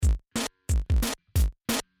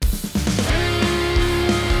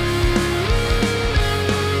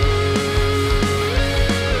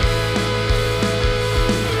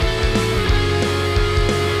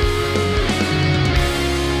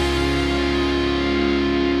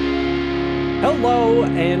Hello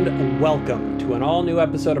and welcome to an all-new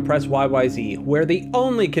episode of Press YYZ. We're the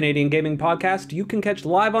only Canadian gaming podcast you can catch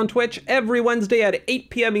live on Twitch every Wednesday at 8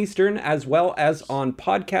 p.m. Eastern, as well as on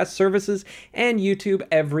podcast services and YouTube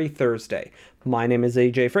every Thursday. My name is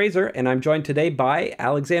AJ Fraser, and I'm joined today by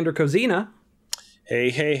Alexander Kozina.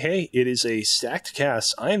 Hey, it is a stacked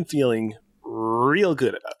cast. I am feeling real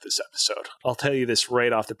good about this episode. I'll tell you this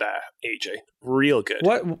right off the bat, AJ. Real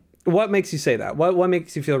good. What makes you say that? What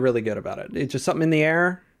makes you feel really good about it? It's just something in the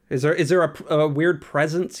air? Is there a weird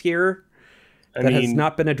presence here that has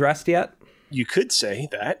not been addressed yet? You could say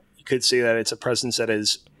that. You could say that it's a presence that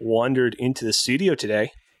has wandered into the studio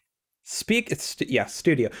today.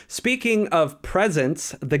 Studio. Speaking of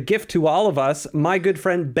presents, the gift to all of us, my good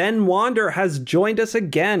friend Ben Wander has joined us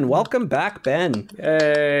again. Welcome back, Ben.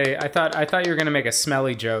 Hey, I thought you were gonna make a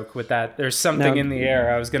smelly joke with that. There's something in the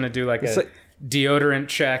air. I was gonna do like a deodorant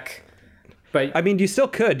check, but I mean, you still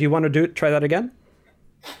could. Do you want to try that again?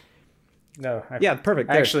 No. Yeah,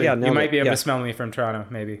 perfect. Actually, you might be able to smell me from Toronto,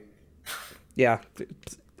 maybe. Yeah.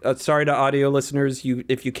 Sorry to audio listeners,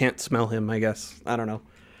 if you can't smell him, I guess. I don't know.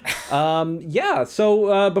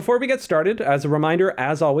 So before we get started, as a reminder,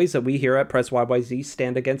 as always, that we here at Press YYZ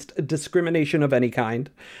stand against discrimination of any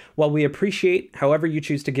kind. While we appreciate however you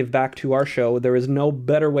choose to give back to our show, there is no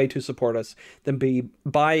better way to support us than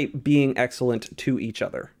by being excellent to each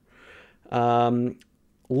other.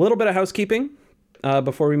 Little bit of housekeeping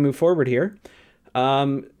before we move forward here.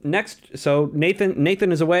 Next, so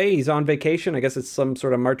Nathan is away. He's on vacation. I guess it's some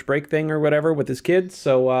sort of March break thing or whatever with his kids.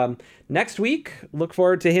 So next week, look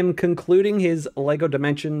forward to him concluding his LEGO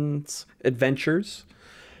Dimensions adventures.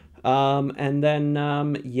 And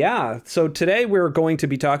then, so today we're going to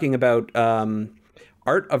be talking about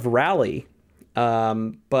Art of Rally.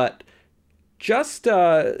 But just,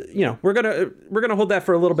 we're gonna hold that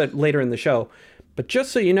for a little bit later in the show. But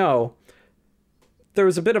just so you know, there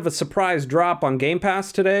was a bit of a surprise drop on Game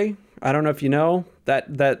Pass today. I don't know if you know that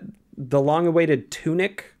the long-awaited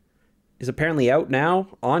Tunic is apparently out now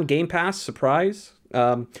on Game Pass. Surprise.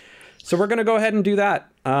 So we're going to go ahead and do that.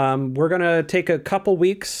 We're going to take a couple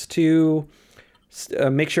weeks to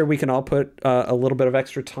make sure we can all put a little bit of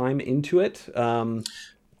extra time into it. I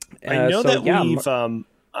know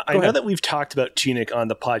that we've talked about Tunic on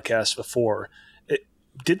the podcast before.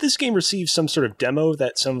 Did this game receive some sort of demo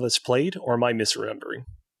that some of us played, or am I misremembering?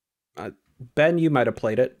 Ben, you might have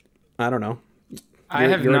played it. I don't know. I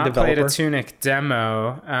have not played a Tunic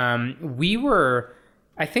demo.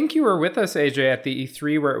 I think you were with us, AJ, at the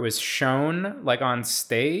E3 where it was shown, like on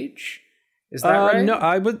stage. Is that right? No,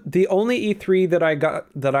 the only E3 that I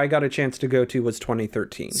got a chance to go to was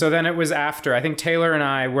 2013. So then it was after. I think Taylor and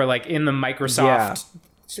I were like in the Microsoft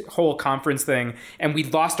whole conference thing, and we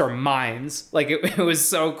lost our minds. Like it was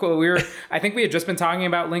so cool. I think we had just been talking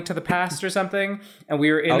about Link to the Past or something, and we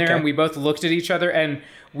were in there and we both looked at each other, and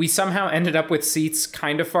we somehow ended up with seats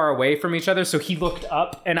kind of far away from each other. So he looked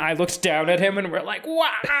up and I looked down at him, and we're like,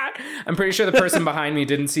 what? I'm pretty sure the person behind me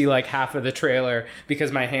didn't see like half of the trailer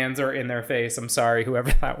because my hands are in their face. I'm sorry,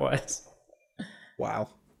 whoever that was. Wow.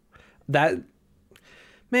 Man,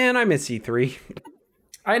 I miss E3.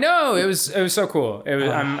 I know, it was so cool.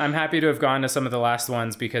 I'm happy to have gone to some of the last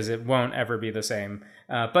ones because it won't ever be the same.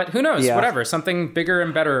 But who knows? Yeah. Whatever, something bigger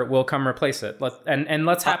and better will come replace it.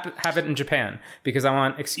 Let's have it in Japan because I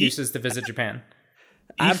want excuses to visit Japan.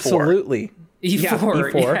 Absolutely.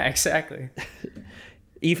 E4. Yeah, exactly.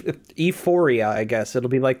 Euphoria, I guess it'll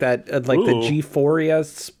be like that, like the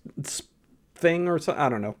G4 thing or something. I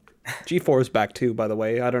don't know. G4 is back too, by the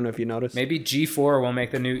way. I don't know if you noticed. Maybe G4 will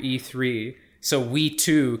make the new E3. So we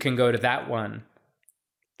too can go to that one.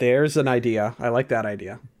 There's an idea. I like that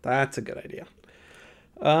idea. That's a good idea.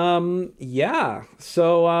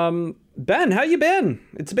 So Ben, how you been?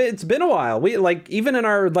 It's been a while. We like even in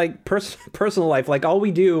our like personal life, like all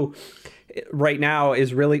we do right now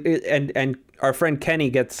is really and our friend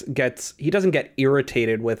Kenny gets he doesn't get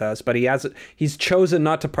irritated with us, but he's chosen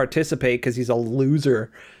not to participate because he's a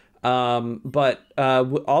loser. But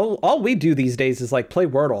all we do these days is like play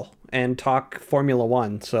Wordle and talk Formula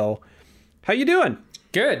One. So how you doing?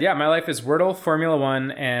 Good. Yeah, my life is Wordle, Formula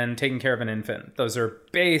One, and taking care of an infant. Those are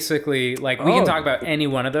basically like we can talk about any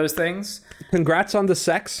one of those things. Congrats on the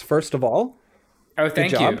sex, first of all. Oh,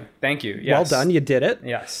 thank you. Yes. Well done. You did it.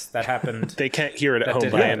 Yes, that happened. They can't hear it at home,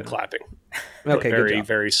 but I am clapping. Okay, very,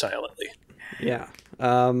 very silently. Yeah.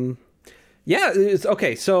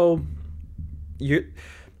 Okay. So you.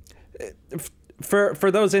 For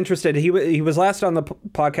those interested, he was last on the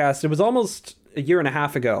podcast. It was almost a year and a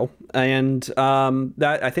half ago, and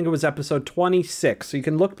that I think it was episode 26. So you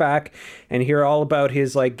can look back and hear all about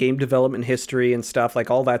his like game development history and stuff. Like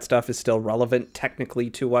all that stuff is still relevant technically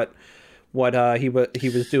to what he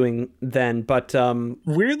was doing then. But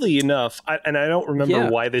weirdly enough, I don't remember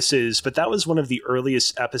why this is, but that was one of the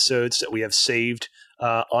earliest episodes that we have saved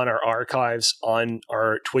on our archives on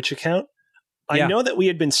our Twitch account. I know that we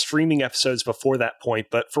had been streaming episodes before that point,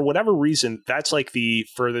 but for whatever reason, that's like the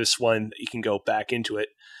furthest one that you can go back into it.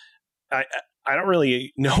 I don't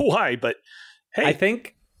really know why, but hey. I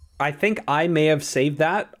think I may have saved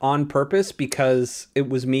that on purpose because it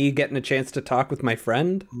was me getting a chance to talk with my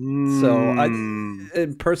friend.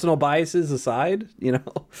 So personal biases aside, you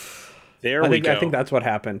know. There we go. I think that's what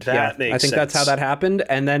happened. That makes I think sense. that's how that happened.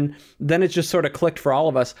 And then it just sort of clicked for all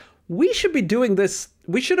of us. We should be doing this.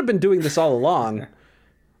 We should have been doing this all along.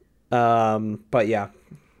 But yeah.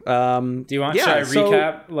 Do you want? Should I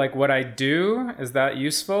recap like what I do? Is that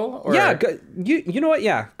useful? Or? Yeah. You know what?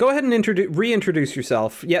 Yeah. Go ahead and reintroduce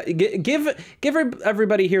yourself. Yeah. Give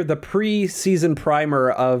everybody here the pre-season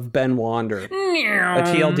primer of Ben Wander. A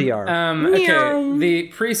TLDR. Okay. The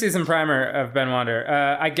pre-season primer of Ben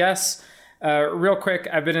Wander. I guess. Real quick,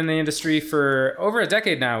 I've been in the industry for over a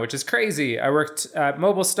decade now, which is crazy. I worked at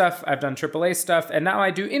mobile stuff, I've done AAA stuff, and now I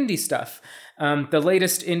do indie stuff. The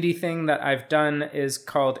latest indie thing that I've done is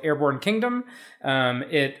called Airborne Kingdom.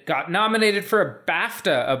 It got nominated for a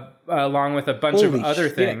BAFTA along with a bunch of other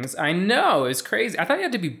things. I know, it's crazy. I thought you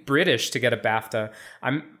had to be British to get a BAFTA.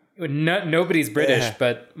 Nobody's British,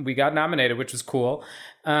 but we got nominated, which was cool.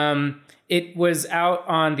 It was out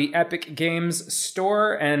on the Epic Games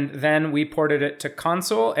store, and then we ported it to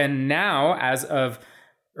console. And now, as of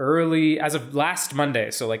last Monday,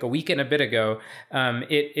 so like a week and a bit ago,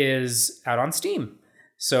 it is out on Steam.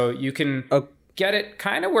 So you can get it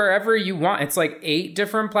kind of wherever you want. It's like 8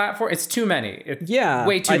 different platforms. It's too many. It's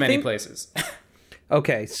way too many places.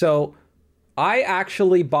 Okay, so I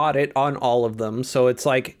actually bought it on all of them, so it's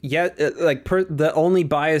like the only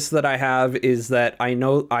bias that I have is that I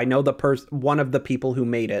know one of the people who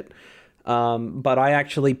made it, but I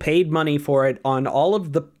actually paid money for it on all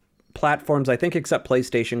of the platforms, I think except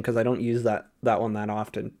PlayStation because I don't use that one that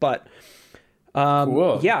often. But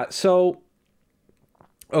cool. Yeah, so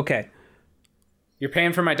okay, you're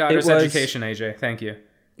paying for my daughter's education, AJ. Thank you.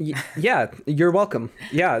 Yeah, you're welcome.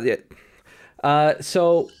 Yeah.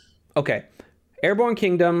 So okay. Airborne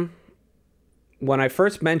Kingdom, when I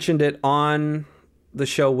first mentioned it on the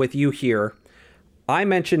show with you here, I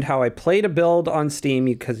mentioned how I played a build on Steam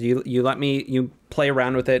because you let me play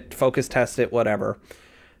around with it, focus test it, whatever.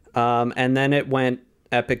 And then it went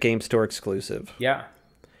Epic Game Store exclusive. Yeah.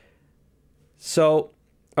 So,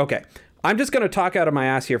 okay. I'm just going to talk out of my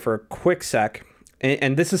ass here for a quick sec.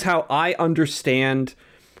 And this is how I understand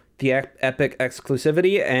the Epic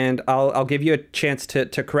exclusivity, and I'll give you a chance to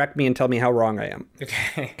correct me and tell me how wrong I am.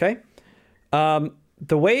 Okay.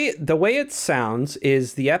 The way it sounds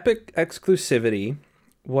is the Epic exclusivity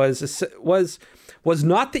was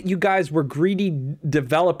not that you guys were greedy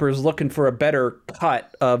developers looking for a better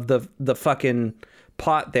cut of the fucking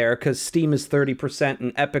pot there, because Steam is 30%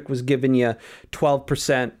 and Epic was giving you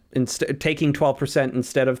 12% taking 12%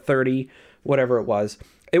 instead of 30, whatever it was.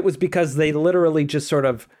 It was because they literally just sort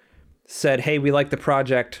of said, hey, we like the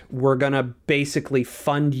project. We're going to basically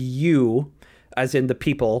fund you, as in the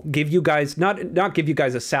people, give you guys, not give you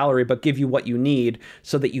guys a salary, but give you what you need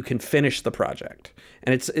so that you can finish the project.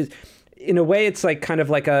 And it's in a way, it's like kind of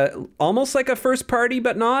like almost like a first party,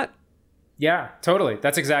 but not. Yeah, totally.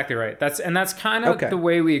 That's exactly right. That's kind of the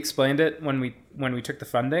way we explained it when we took the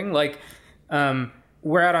funding. Like,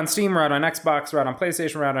 we're out on Steam, we're out on Xbox, we're out on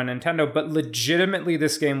PlayStation, we're out on Nintendo, but legitimately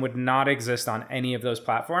this game would not exist on any of those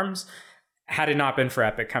platforms had it not been for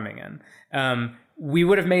Epic coming in. We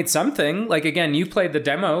would have made something. Like, again, you played the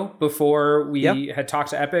demo before we had talked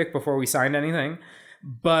to Epic, before we signed anything.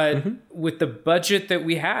 But with the budget that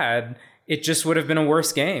we had, it just would have been a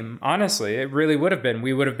worse game. Honestly, it really would have been.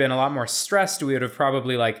 We would have been a lot more stressed. We would have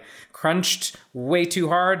probably crunched way too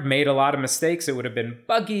hard, made a lot of mistakes. It would have been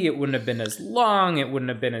buggy. It wouldn't have been as long. It wouldn't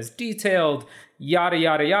have been as detailed, yada,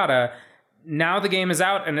 yada, yada. Now the game is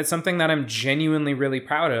out, and it's something that I'm genuinely really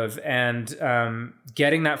proud of. And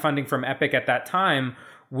getting that funding from Epic at that time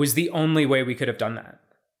was the only way we could have done that.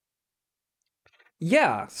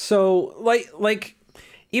 Yeah. So like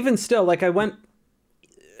even still, I went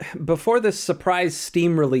before this surprise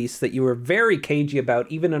Steam release that you were very cagey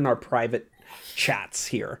about, even in our private chats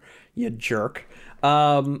here, you jerk.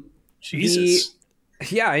 Jesus.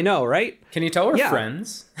 Yeah, I know, right? Can you tell we're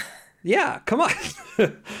friends? Yeah, come on.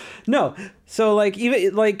 No. So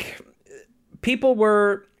even people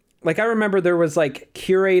were like I remember there was like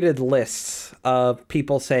curated lists of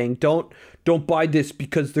people saying don't buy this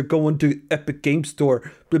because they're going to Epic Game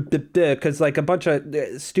Store, because like a bunch of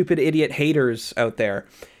stupid idiot haters out there.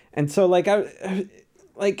 And so like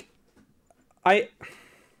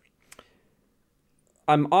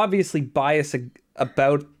I'm obviously biased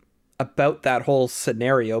about that whole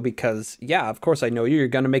scenario, because yeah, of course I know you're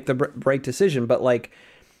going to make the right decision, but like,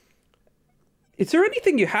 is there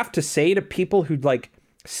anything you have to say to people who like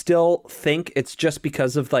still think it's just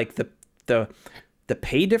because of like the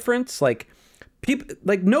pay difference? Like, people,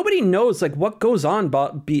 like, nobody knows like what goes on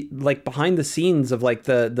like behind the scenes of like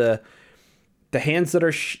the hands that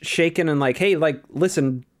are shaken, and like, hey, like,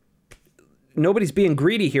 listen, nobody's being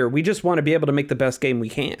greedy here. We just want to be able to make the best game we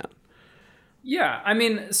can. Yeah, I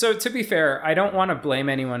mean, so to be fair, I don't want to blame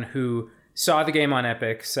anyone who saw the game on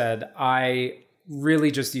Epic, said, I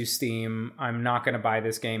really just use Steam, I'm not going to buy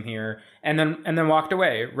this game here, and then walked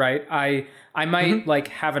away, right? I might like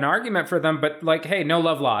have an argument for them, but like, hey, no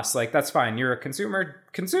love lost. Like, that's fine. You're a consumer.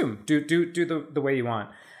 Consume. Do the way you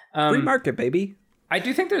want. Free market, baby. I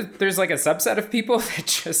do think there's like a subset of people that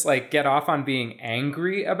just like get off on being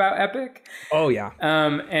angry about Epic. Oh yeah.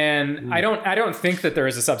 And I don't think that there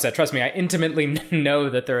is a subset. Trust me, I intimately know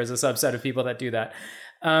that there is a subset of people that do that.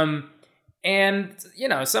 And you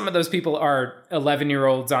know, some of those people are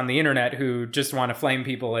 11-year-olds on the internet who just want to flame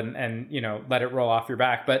people and you know, let it roll off your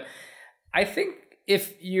back. But I think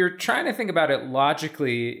if you're trying to think about it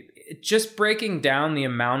logically, just breaking down the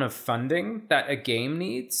amount of funding that a game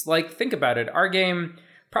needs, like, think about it. Our game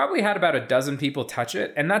probably had about a dozen people touch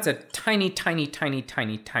it, and that's a tiny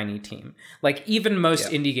team. Like, even most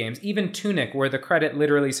indie games, even Tunic, where the credit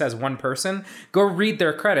literally says one person, go read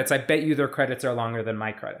their credits. I bet you their credits are longer than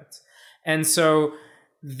my credits. And so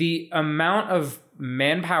the amount of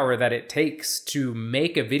manpower that it takes to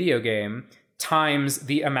make a video game times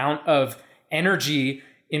the amount of energy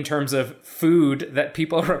in terms of food that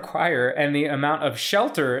people require and the amount of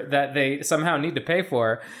shelter that they somehow need to pay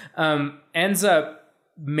for, ends up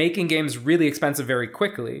making games really expensive very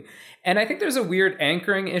quickly. And I think there's a weird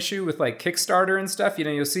anchoring issue with like Kickstarter and stuff. You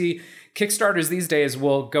know, you'll see Kickstarters these days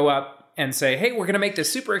will go up and say, hey, we're going to make this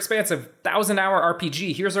super expansive 1,000-hour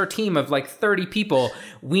RPG. Here's our team of like 30 people.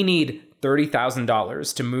 We need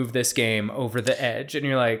 $30,000 to move this game over the edge. And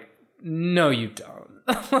you're like, no, you don't.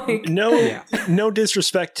 Like, no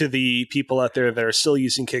disrespect to the people out there that are still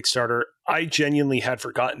using Kickstarter. I genuinely had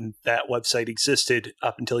forgotten that website existed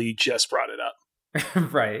up until you just brought it up.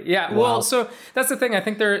 Right. Yeah. Wow. Well, so that's the thing. I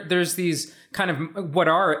think there's these kind of what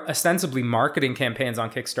are ostensibly marketing campaigns on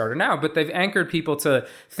Kickstarter now, but they've anchored people to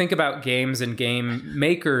think about games and game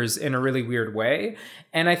makers in a really weird way.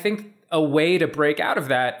 And I think a way to break out of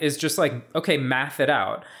that is just like, okay, math it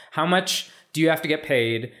out. How much do you have to get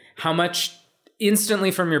paid? How much instantly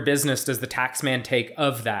from your business does the tax man take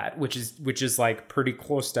of that, which is like pretty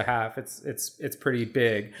close to half. It's pretty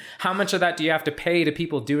big. How much of that do you have to pay to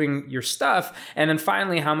people doing your stuff? And then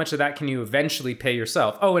finally, how much of that can you eventually pay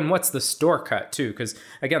yourself? Oh, and what's the store cut too? Because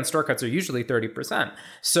again, store cuts are usually 30%.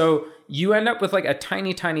 So you end up with like a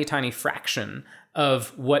tiny fraction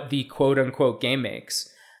of what the quote unquote game makes.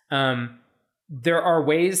 There are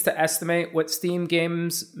ways to estimate what Steam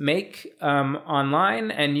games make online,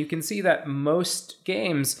 and you can see that most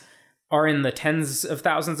games are in the tens of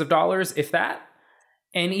thousands of dollars, if that.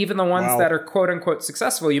 And even the ones that are quote-unquote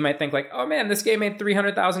successful, you might think like, oh man, this game made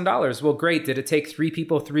 $300,000. Well, great. Did it take 3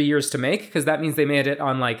 people 3 years to make? Because that means they made it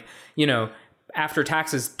on like, you know, after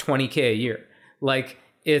taxes, $20K a year. Like,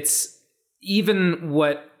 it's even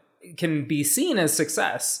what can be seen as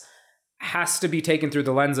success has to be taken through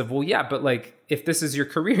the lens of, well, yeah, but like, if this is your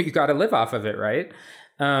career, you got to live off of it, right?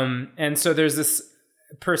 And so there's this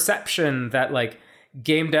perception that like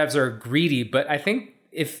game devs are greedy, but I think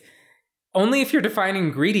if you're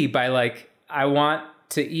defining greedy by like, I want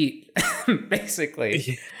to eat,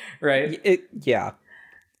 basically, right?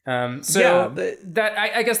 That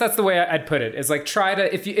I guess that's the way I'd put it, is like, try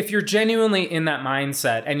to, if you're genuinely in that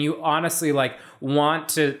mindset and you honestly like want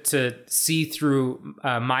to see through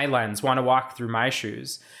my lens, want to walk through my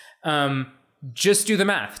shoes, just do the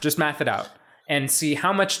math, just math it out and see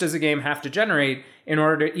how much does a game have to generate in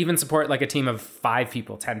order to even support like a team of 5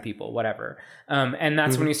 people, 10 people, whatever. And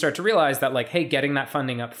that's when you start to realize that like, hey, getting that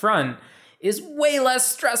funding up front is way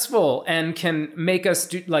less stressful and can make us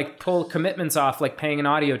pull commitments off, like paying an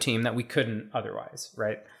audio team that we couldn't otherwise,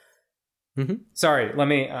 right? Mm-hmm. Sorry, let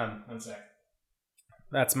me one sec.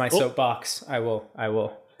 That's my soapbox. I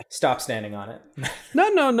will stop standing on it.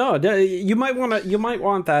 No. You might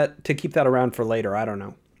want that to keep that around for later. I don't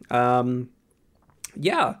know.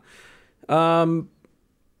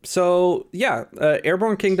 So yeah,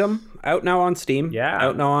 Airborne Kingdom out now on Steam. Yeah,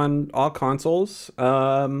 out now on all consoles.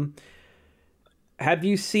 Have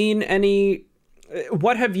you seen any?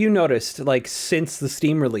 What have you noticed like since the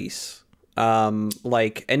Steam release?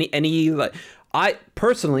 Like any like I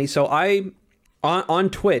personally, so I on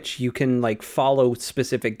Twitch you can like follow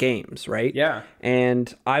specific games, right? Yeah,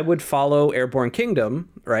 and I would follow Airborne Kingdom,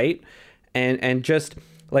 right? And just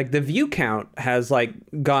like the view count has like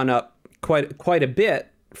gone up quite a bit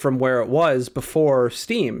from where it was before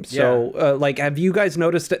Steam. So like, have you guys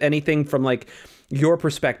noticed anything from like your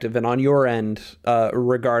perspective and on your end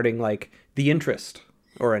regarding like the interest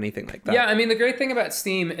or anything like that? Yeah, I mean, the great thing about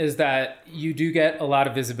Steam is that you do get a lot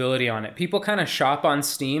of visibility on it. People kind of shop on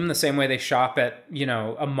Steam the same way they shop at, you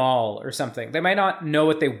know, a mall or something. They might not know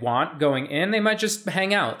what they want going in. They might just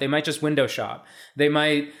hang out. They might just window shop. They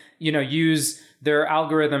might, you know, use their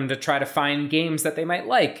algorithm to try to find games that they might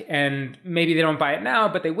like. And maybe they don't buy it now,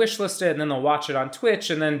 but they wishlist it and then they'll watch it on Twitch.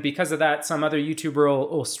 And then because of that, some other YouTuber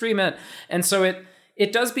will stream it. And so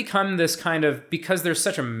it does become this kind of, because there's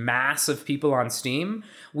such a mass of people on Steam,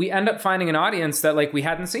 we end up finding an audience that like we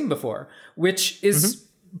hadn't seen before, which is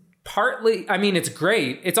partly, I mean, it's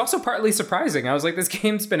great. It's also partly surprising. I was like, this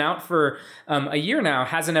game's been out for a year now.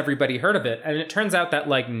 Hasn't everybody heard of it? And it turns out that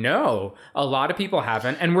like, no, a lot of people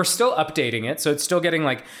haven't. And we're still updating it. So it's still getting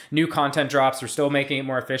like new content drops. We're still making it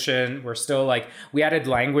more efficient. We're still like, we added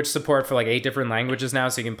language support for like 8 different languages now.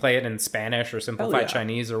 So you can play it in Spanish or simplified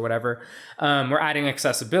Chinese or whatever. We're adding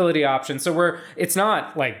accessibility options. So it's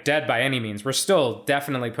not like dead by any means. We're still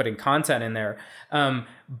definitely putting content in there.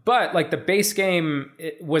 But like the base game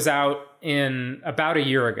was out in about a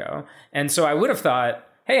year ago. And so I would have thought,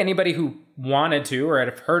 hey, anybody who wanted to or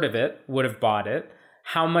had heard of it would have bought it.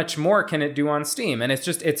 How much more can it do on Steam? And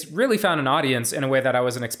it's really found an audience in a way that I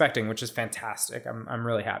wasn't expecting, which is fantastic. I'm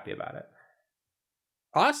really happy about it.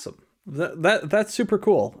 Awesome. That's super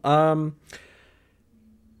cool.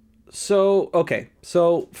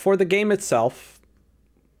 So for the game itself,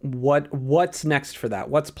 what's next for that?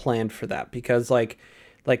 What's planned for that? Because like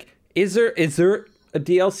is there a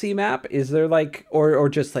DLC map? Is there like or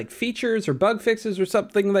just like features or bug fixes or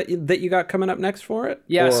something that you got coming up next for it?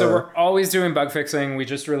 Yeah, so we're always doing bug fixing. We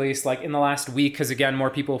just released like in the last week, because again,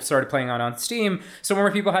 more people started playing on Steam. So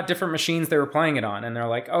more people had different machines they were playing it on, and they're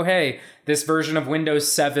like, oh hey, this version of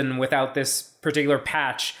Windows 7 without this particular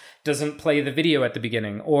patch doesn't play the video at the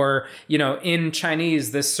beginning, or you know, in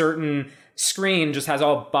Chinese this certain screen just has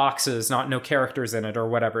all boxes, no characters in it or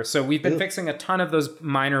whatever. So we've been fixing a ton of those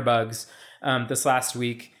minor bugs this last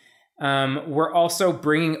week. We're also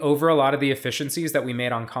bringing over a lot of the efficiencies that we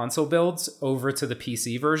made on console builds over to the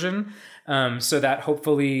PC version, so that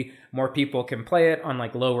hopefully more people can play it on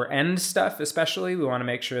like lower end stuff. Especially, we want to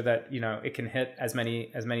make sure that, you know, it can hit as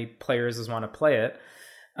many players as want to play it.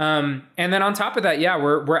 And then on top of that, yeah,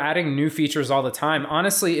 we're adding new features all the time.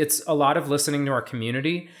 Honestly, it's a lot of listening to our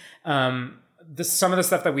community. Some of the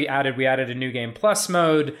stuff that we added a new game plus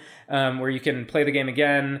mode, where you can play the game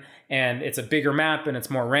again, and it's a bigger map and it's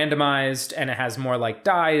more randomized and it has more like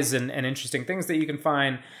dies and interesting things that you can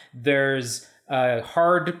find. There's a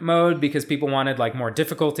hard mode because people wanted like more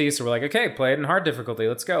difficulty. So we're like, okay, play it in hard difficulty.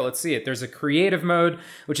 Let's go. Let's see it. There's a creative mode,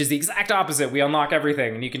 which is the exact opposite. We unlock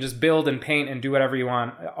everything and you can just build and paint and do whatever you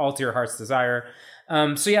want, all to your heart's desire.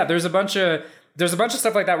 So yeah, there's a bunch of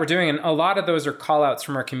stuff like that we're doing. And a lot of those are call outs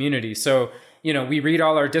from our community. So, you know, we read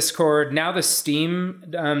all our Discord. Now the Steam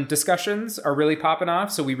discussions are really popping off.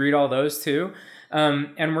 So we read all those too.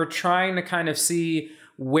 And we're trying to kind of see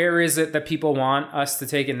where is it that people want us to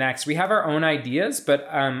take it next. We have our own ideas, but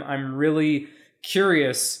I'm really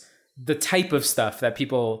curious the type of stuff that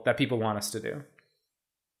people want us to do.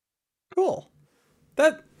 Cool.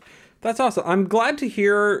 That's awesome. I'm glad to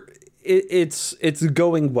hear it's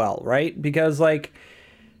going well, right? Because like,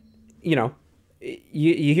 you know,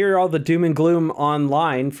 you hear all the doom and gloom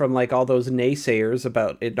online from like all those naysayers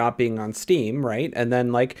about it not being on Steam, right? And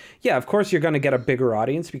then like, yeah, of course you're going to get a bigger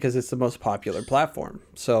audience because it's the most popular platform.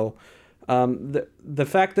 So the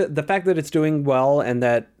fact that it's doing well and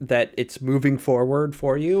that it's moving forward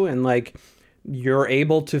for you, and like you're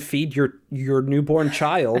able to feed your newborn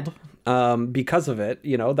child because of it,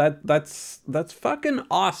 you know, that's fucking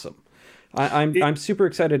awesome. I'm super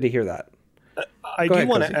excited to hear that. I do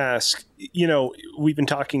want to ask, you know, we've been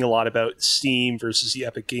talking a lot about Steam versus the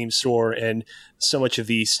Epic Game Store and so much of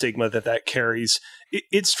the stigma that carries.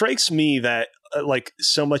 It strikes me that like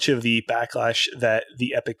so much of the backlash that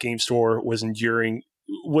the Epic Game Store was enduring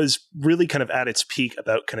was really kind of at its peak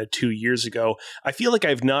about kind of 2 years ago. I feel like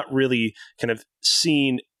I've not really kind of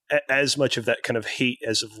seen as much of that kind of hate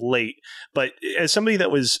as of late. But as somebody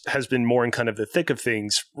that has been more in kind of the thick of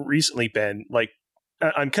things recently, Ben, like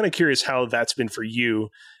I'm kind of curious how that's been for you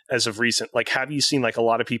as of recent. Like, have you seen like a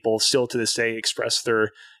lot of people still to this day express their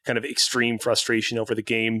kind of extreme frustration over the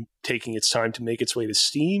game taking its time to make its way to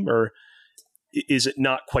Steam, or is it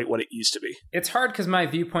not quite what it used to be? It's hard because my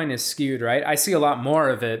viewpoint is skewed, right? I see a lot more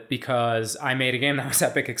of it because I made a game that was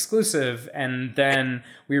Epic exclusive and then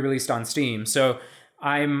we released on Steam. So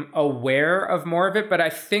I'm aware of more of it, but I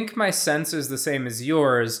think my sense is the same as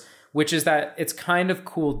yours, which is that it's kind of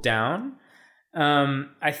cooled down.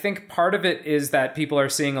 I think part of it is that people are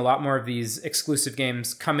seeing a lot more of these exclusive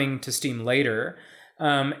games coming to Steam later.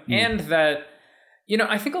 And that,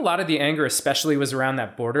 I think a lot of the anger especially was around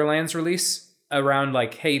that Borderlands release, around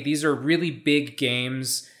like, hey, these are really big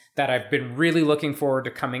games that I've been really looking forward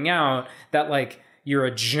to coming out, that like you're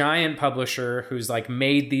a giant publisher who's like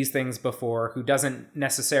made these things before, who doesn't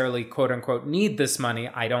necessarily quote unquote need this money.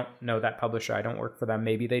 I don't know that publisher. I don't work for them.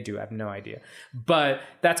 Maybe they do. I have no idea. But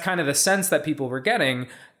that's kind of the sense that people were getting.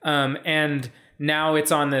 And now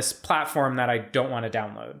it's on this platform that I don't want to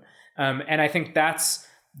download. And I think that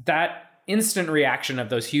instant reaction of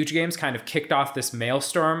those huge games kind of kicked off this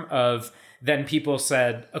maelstrom of then people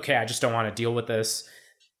said, okay, I just don't want to deal with this.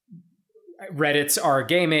 Reddit's R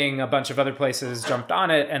Gaming, a bunch of other places jumped on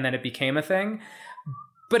it, and then it became a thing.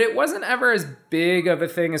 But it wasn't ever as big of a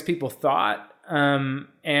thing as people thought.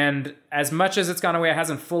 And as much as it's gone away, it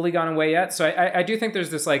hasn't fully gone away yet. So I do think there's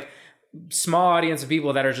this like small audience of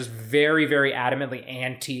people that are just very, very adamantly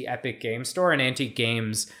anti-Epic Game Store and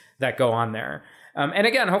anti-games that go on there. And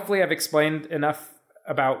again, hopefully I've explained enough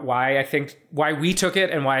about why we took it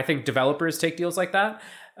and why I think developers take deals like that.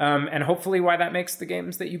 And hopefully why that makes the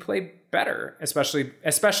games that you play better, especially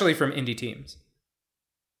from indie teams.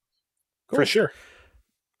 Cool. For sure.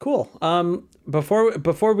 Cool.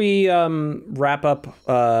 Before we wrap up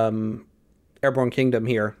Airborne Kingdom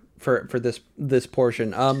here for this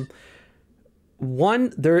portion,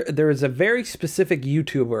 there is a very specific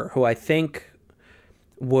YouTuber who I think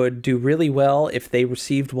would do really well if they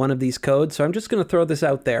received one of these codes. So I'm just going to throw this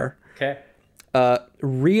out there. Okay.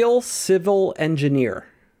 Real Civil Engineer.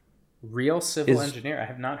 Real Civil Engineer. I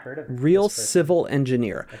have not heard of Real Civil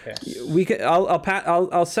Engineer. Okay.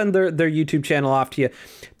 I'll send their YouTube channel off to you.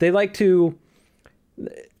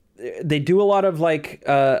 They do a lot of like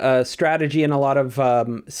strategy and a lot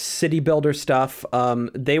of city builder stuff.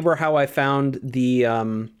 They were how I found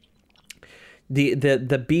the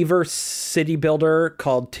Beaver city builder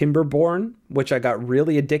called Timberborn, which I got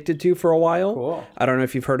really addicted to for a while. Cool. I don't know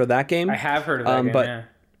if you've heard of that game. I have heard of that game, but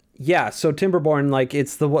yeah, so Timberborn, like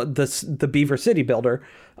it's the Beaver city builder.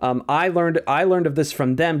 I learned of this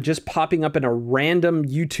from them just popping up in a random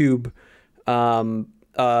YouTube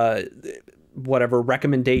whatever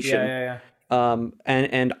recommendation. Yeah.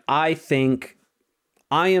 And I think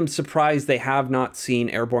I am surprised they have not seen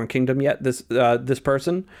Airborne Kingdom yet. This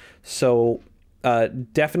person, so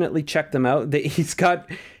definitely check them out. He's got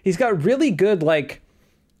really good like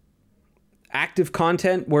active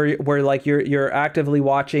content where like you're actively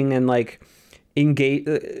watching and like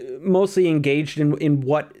mostly engaged in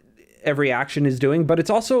what every action is doing, but it's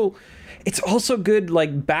also good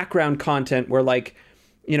like background content where like,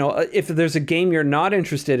 if there's a game you're not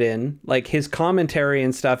interested in, like his commentary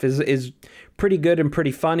and stuff is pretty good and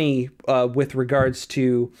pretty funny with regards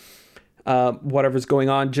to whatever's going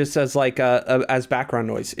on, just as like as background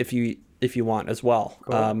noise if you want as well.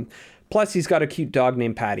 Cool. Plus he's got a cute dog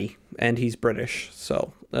named Patty and he's British,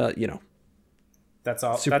 so that's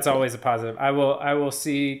all. That's cool. Always a positive. I will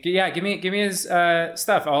see. Yeah, give me his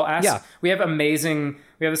stuff. I'll ask. Yeah. We have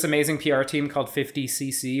this amazing PR team called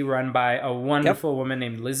 50cc run by a wonderful woman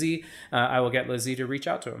named Lizzie. I will get Lizzie to reach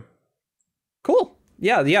out to him. Cool.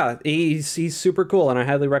 Yeah. He's super cool, and I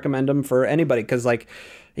highly recommend him for anybody because like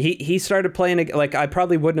he started playing like I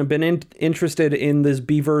probably wouldn't have been interested in this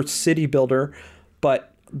Beaver city builder, but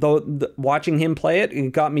watching him play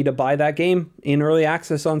it got me to buy that game in early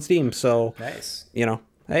access on Steam. So nice.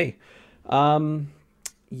 Hey.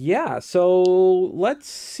 Yeah, so let's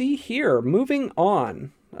see here. Moving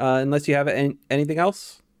on. Unless you have anything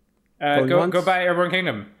else? Go buy Airborne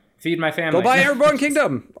Kingdom. Feed my family. Go buy Airborne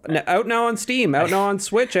Kingdom. Out now on Steam. Out now on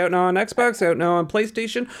Switch. Out now on Xbox. Out now on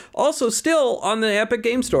PlayStation. Also still on the Epic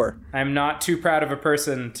Game Store. I'm not too proud of a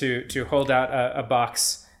person to hold out a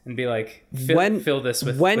box and be like, fill this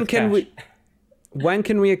with cash. When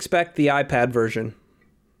can we expect the iPad version?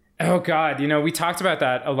 Oh God, we talked about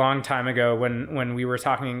that a long time ago when we were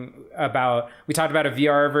talking about a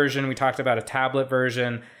VR version, we talked about a tablet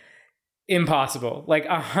version. impossible, like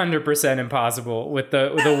 100% impossible with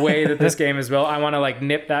the way that this game is built. I want to like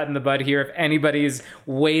nip that in the bud here. If anybody's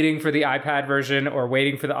waiting for the iPad version or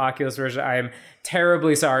waiting for the Oculus version, I am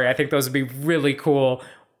terribly sorry. I think those would be really cool.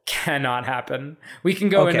 Cannot happen. We can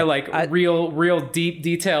go into like real deep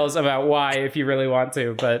details about why if you really want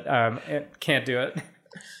to, but can't do it.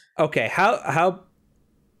 Okay, how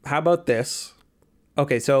about this?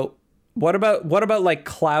 Okay, so what about like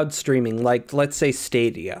cloud streaming, like let's say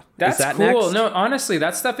Stadia? That's Is that cool. next? No, honestly,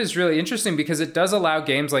 that stuff is really interesting because it does allow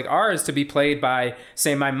games like ours to be played by,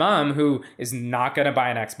 say, my mom, who is not going to buy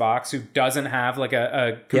an Xbox, who doesn't have like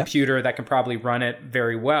a computer that can probably run it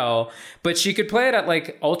very well, but she could play it at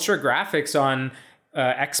like ultra graphics on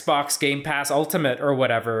Xbox Game Pass Ultimate or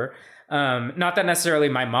whatever. Not that necessarily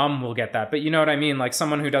my mom will get that, but you know what I mean? Like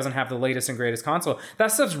someone who doesn't have the latest and greatest console. That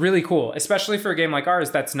stuff's really cool, especially for a game like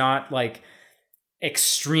ours that's not like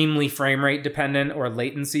extremely frame rate dependent or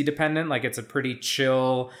latency dependent. Like it's a pretty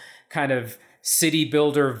chill kind of city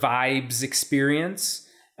builder vibes experience.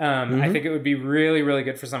 I think it would be really, really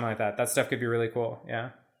good for something like that. That stuff could be really cool. Yeah.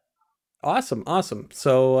 Awesome.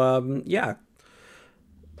 So, yeah.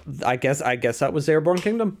 I guess that was Airborne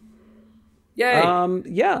Kingdom. Yay.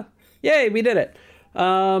 Yeah. Yay, we did it.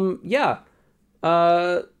 Yeah.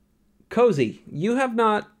 Cozy, you have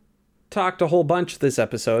not talked a whole bunch this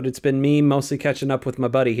episode. It's been me mostly catching up with my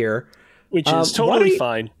buddy here. Which is totally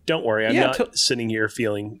fine. Don't worry. I'm not sitting here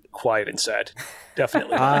feeling quiet and sad.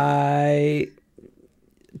 Definitely not. I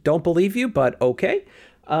don't believe you, but okay.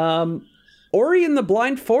 Ori and the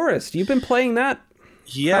Blind Forest. You've been playing that?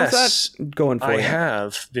 Yes. How's that going for you? I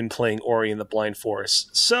have been playing Ori and the Blind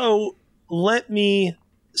Forest. So let me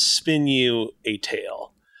spin you a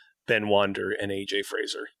tale, Ben Wander and AJ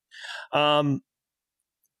Fraser.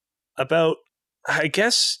 About, I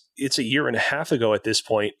guess it's a year and a half ago at this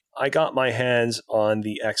point, I got my hands on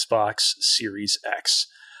the Xbox Series X.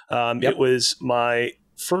 It was my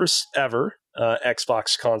first ever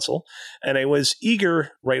Xbox console, and I was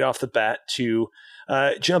eager right off the bat to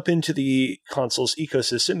jump into the console's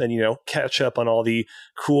ecosystem and, catch up on all the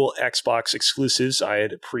cool Xbox exclusives I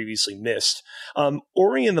had previously missed.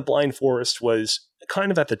 Ori and the Blind Forest was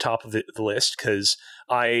kind of at the top of the list because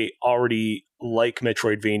I already like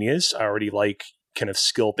Metroidvanias. I already like kind of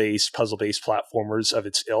skill-based, puzzle-based platformers of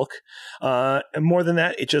its ilk. And more than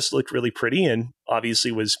that, it just looked really pretty and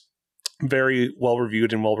obviously was very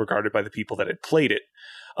well-reviewed and well-regarded by the people that had played it.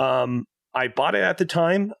 I bought it at the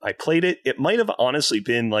time. I played it. It might have honestly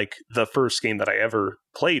been like the first game that I ever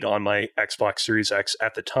played on my Xbox Series X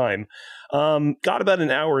at the time. Got about an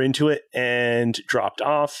hour into it and dropped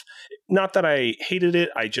off. Not that I hated it.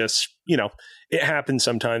 I just, it happens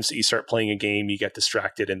sometimes that you start playing a game, you get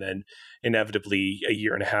distracted, and then inevitably a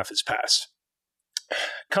year and a half has passed.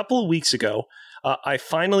 A couple of weeks ago, I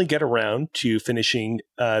finally get around to finishing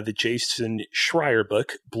the Jason Schreier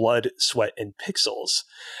book, Blood, Sweat, and Pixels.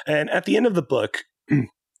 And at the end of the book,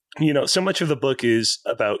 so much of the book is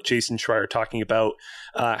about Jason Schreier talking about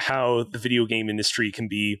how the video game industry can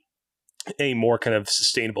be a more kind of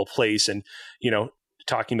sustainable place and,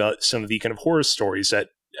 talking about some of the kind of horror stories that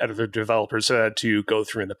other developers had to go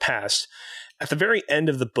through in the past. At the very end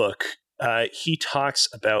of the book, he talks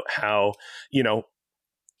about how,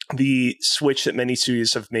 the switch that many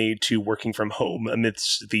studios have made to working from home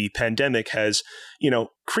amidst the pandemic has,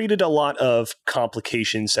 created a lot of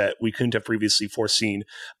complications that we couldn't have previously foreseen.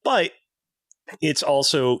 But it's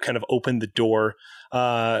also kind of opened the door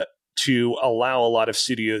to allow a lot of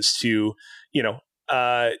studios to,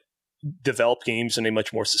 develop games in a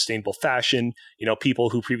much more sustainable fashion. People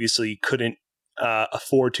who previously couldn't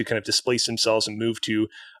afford to kind of displace themselves and move to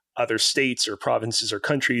other states or provinces or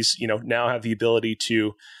countries, now have the ability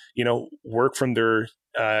to, work from their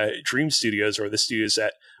dream studios or the studios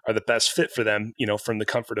that are the best fit for them, from the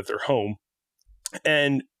comfort of their home.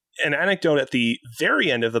 And an anecdote at the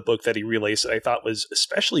very end of the book that he relays that I thought was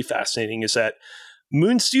especially fascinating is that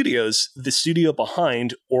Moon Studios, the studio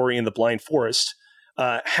behind Ori and the Blind Forest,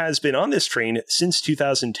 has been on this train since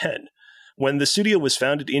 2010. When the studio was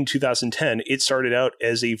founded in 2010, it started out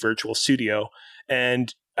as a virtual studio,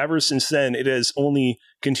 and ever since then, it has only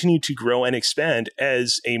continued to grow and expand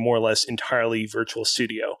as a more or less entirely virtual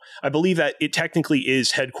studio. I believe that it technically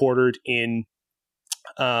is headquartered in,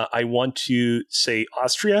 I want to say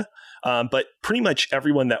Austria, but pretty much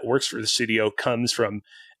everyone that works for the studio comes from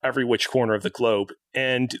every which corner of the globe.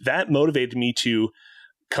 And that motivated me to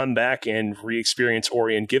come back and re-experience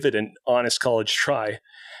Ori and give it an honest college try.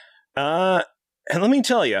 And let me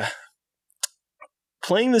tell you,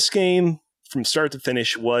 playing this game from start to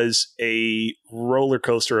finish was a roller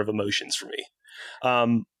coaster of emotions for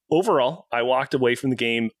me. Overall, I walked away from the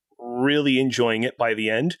game really enjoying it by the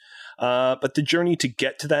end. But the journey to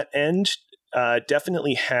get to that end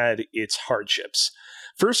definitely had its hardships.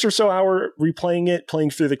 First or so hour replaying it,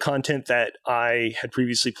 playing through the content that I had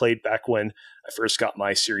previously played back when I first got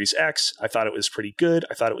my Series X, I thought it was pretty good.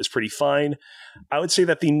 I thought it was pretty fine. I would say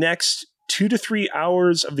that the next 2 to 3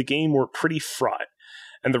 hours of the game were pretty fraught.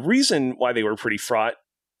 And the reason why they were pretty fraught,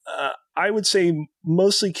 I would say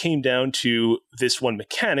mostly came down to this one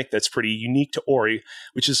mechanic that's pretty unique to Ori,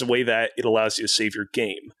 which is the way that it allows you to save your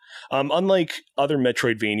game. Unlike other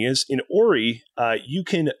Metroidvanias, in Ori, you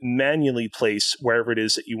can manually place wherever it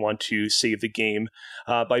is that you want to save the game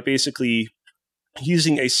by basically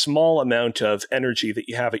using a small amount of energy that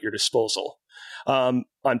you have at your disposal. On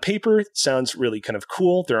paper, it sounds really kind of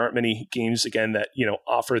cool. There aren't many games, again, that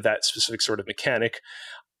offer that specific sort of mechanic.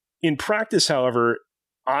 In practice, however,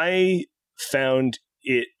 I found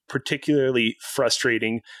it particularly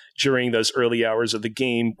frustrating during those early hours of the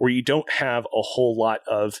game where you don't have a whole lot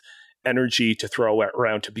of energy to throw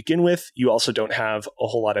around to begin with. You also don't have a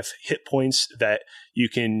whole lot of hit points that you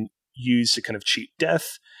can use to kind of cheat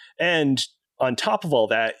death. And on top of all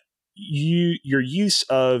that, your use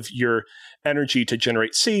of your energy to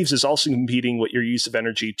generate saves is also competing with your use of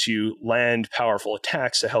energy to land powerful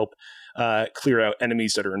attacks to help clear out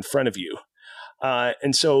enemies that are in front of you.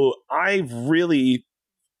 And so I really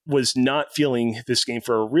was not feeling this game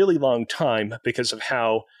for a really long time because of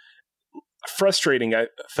how frustrating I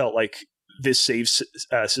felt like this save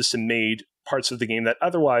system made parts of the game that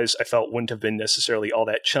otherwise I felt wouldn't have been necessarily all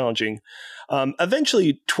that challenging.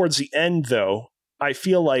 Eventually, towards the end, though, I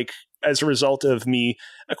feel like as a result of me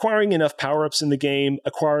acquiring enough power-ups in the game,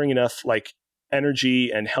 acquiring enough energy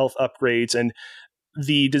and health upgrades, and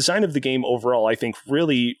the design of the game overall, I think,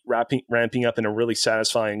 really ramping up in a really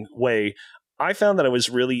satisfying way, I found that I was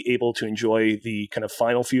really able to enjoy the kind of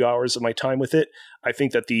final few hours of my time with it. I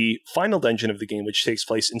think that the final dungeon of the game, which takes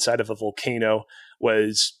place inside of a volcano,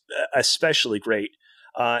 was especially great.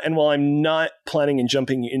 And while I'm not planning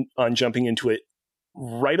on jumping into it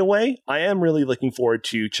right away, I am really looking forward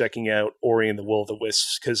to checking out Ori and the Will of the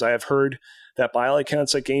Wisps, because I have heard that by all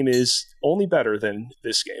accounts that game is only better than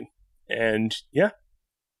this game. And yeah,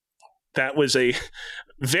 that was a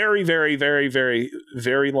very, very, very, very,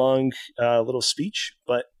 very long little speech,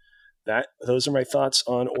 but those are my thoughts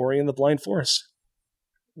on Ori and the Blind Forest.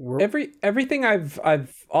 Everything I've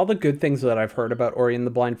all the good things that I've heard about Ori and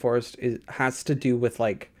the Blind Forest has to do with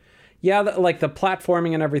the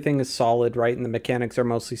platforming and everything is solid, right? And the mechanics are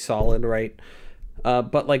mostly solid, right?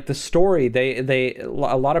 But the story, they a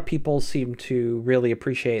lot of people seem to really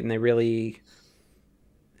appreciate, and they really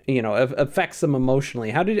affects them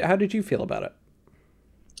emotionally. How did you feel about it?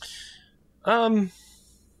 I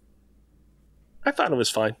thought it was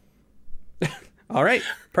fine. All right,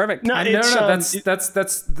 perfect. No, that's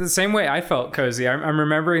the same way I felt, Cozy. I'm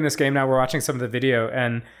remembering this game now. We're watching some of the video,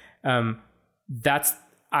 and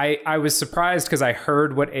I was surprised because I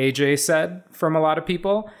heard what AJ said from a lot of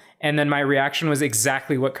people, and then my reaction was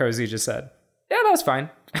exactly what Cozy just said. Yeah, that was fine.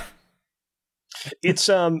 It's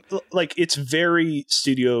it's very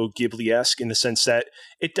Studio Ghibli-esque in the sense that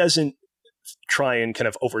it doesn't try and kind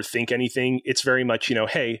of overthink anything. It's very much,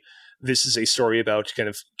 hey, this is a story about kind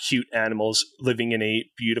of cute animals living in a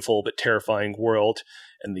beautiful but terrifying world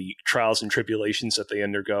and the trials and tribulations that they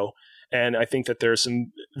undergo. And I think that there are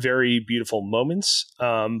some very beautiful moments,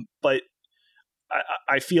 but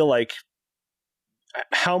I feel like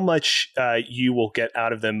how much you will get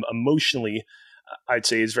out of them emotionally, I'd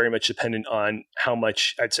say, is very much dependent on how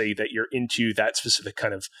much I'd say that you're into that specific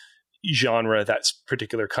kind of genre, that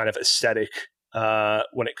particular kind of aesthetic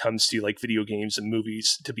when it comes to video games and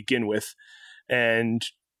movies to begin with. And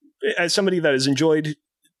as somebody that has enjoyed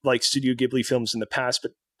Studio Ghibli films in the past,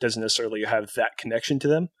 but doesn't necessarily have that connection to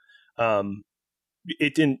them,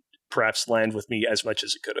 it didn't perhaps land with me as much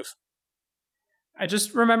as it could have. I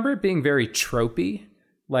just remember it being very tropey.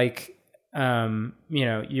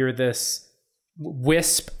 You're this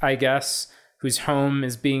wisp, I guess, whose home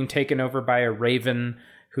is being taken over by a raven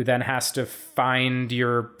who then has to find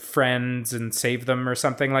your friends and save them or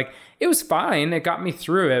something. It was fine. It got me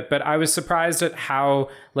through it, but I was surprised at how,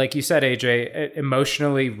 like you said, AJ,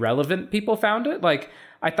 emotionally relevant people found it.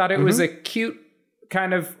 I thought it was a cute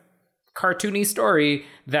kind of cartoony story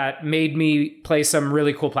that made me play some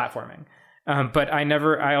really cool platforming. But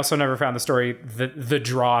I also never found the story, the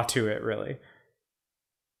draw to it, really.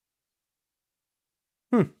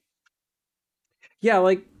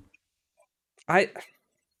 Yeah,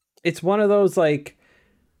 it's one of those,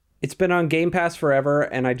 it's been on Game Pass forever,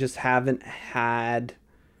 and I just haven't had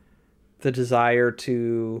the desire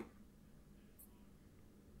to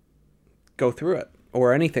go through it.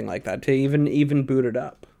 or anything like that to even boot it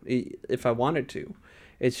up if I wanted to.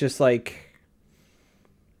 It's just like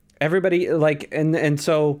everybody like, and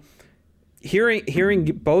so hearing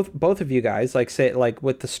both of you guys like say like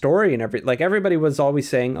with the story and everybody was always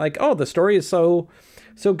saying like, oh, the story is so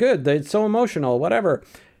good, it's so emotional, whatever.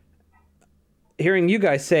 Hearing you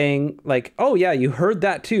guys saying like, oh yeah, you heard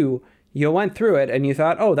that too, you went through it and you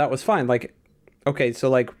thought, oh, that was fine. Like, okay, so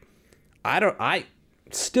like I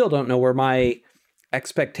still don't know where my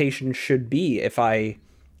expectations should be if I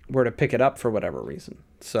were to pick it up for whatever reason.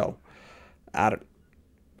 So I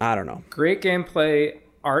don't know. Great gameplay,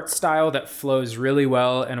 art style that flows really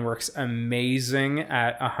well and works amazing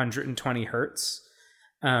at 120 hertz.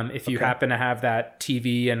 If you happen to have that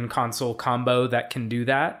TV and console combo that can do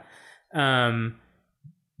that.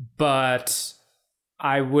 But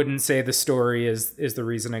I wouldn't say the story is the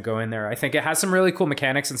reason I go in there. I think it has some really cool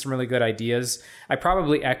mechanics and some really good ideas. I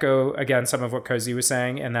probably echo again some of what Cozy was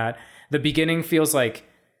saying, in that the beginning feels like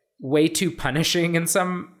way too punishing in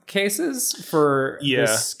some cases for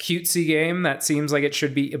this cutesy game that seems like it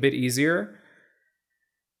should be a bit easier.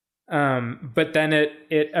 But then it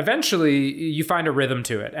eventually you find a rhythm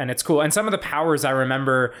to it and it's cool. And some of the powers I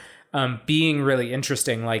remember being really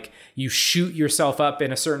interesting, like you shoot yourself up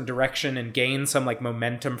in a certain direction and gain some like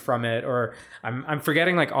momentum from it, or I'm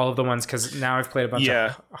forgetting like all of the ones because now I've played a bunch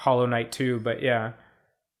of Hollow Knight too, but yeah.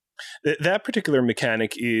 That particular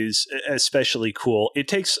mechanic is especially cool. It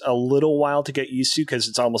takes a little while to get used to because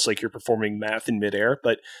it's almost like you're performing math in midair.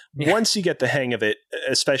 But once you get the hang of it,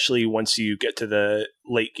 especially once you get to the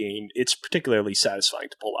late game, it's particularly satisfying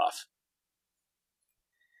to pull off.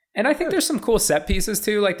 And I think there's some cool set pieces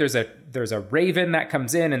too. Like there's a raven that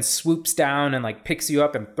comes in and swoops down and like picks you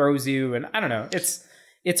up and throws you. And I don't know. It's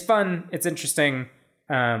fun. It's interesting.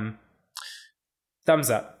 Thumbs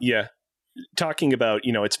up. Yeah. Talking about,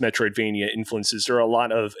 its Metroidvania influences, there are a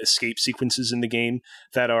lot of escape sequences in the game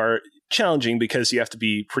that are challenging because you have to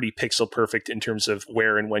be pretty pixel perfect in terms of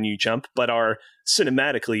where and when you jump, but are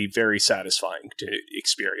cinematically very satisfying to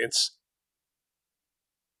experience.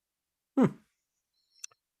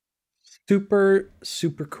 Super,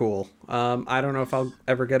 super cool. I don't know if I'll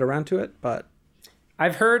ever get around to it, but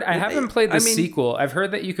I've heard, I haven't played the sequel. I've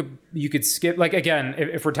heard that you could skip, like, again,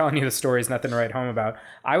 if we're telling you the story is nothing to write home about,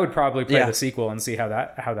 I would probably play the sequel and see how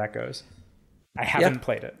that goes. I haven't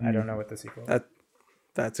played it. I don't know what the sequel is.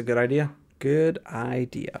 That's a good idea. Good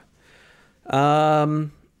idea.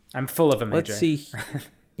 I'm full of them, Let's AJ. see.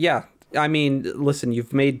 Yeah. I mean, listen,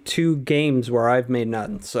 you've made 2 games where I've made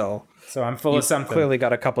none, so I'm full of something. Clearly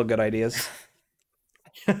got a couple good ideas.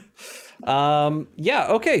 Yeah,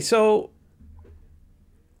 okay, so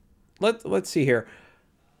let's see here.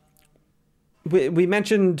 We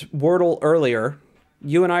mentioned Wordle earlier.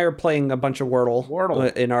 You and I are playing a bunch of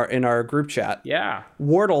Wordle. in our group chat. Yeah.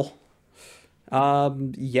 Wordle.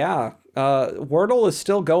 Wordle is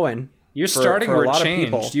still going. Your starting word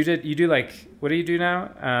changed. You do like, what do you do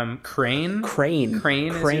now? Crane? Crane is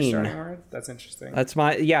your starting word? That's interesting. That's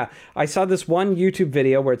I saw this one YouTube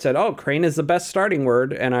video where it said, oh, crane is the best starting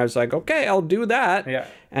word. And I was like, okay, I'll do that. Yeah.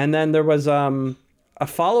 And then there was a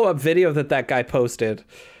follow-up video that guy posted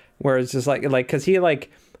where it's just like, cause he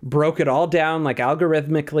like broke it all down like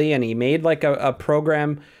algorithmically, and he made like a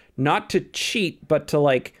program not to cheat, but to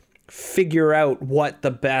like figure out what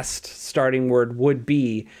the best starting word would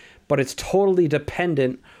be. But it's totally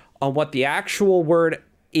dependent on what the actual word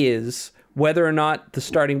is, whether or not the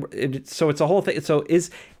starting. So it's a whole thing. So is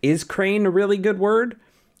crane a really good word?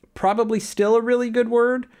 Probably still a really good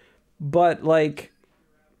word, but like,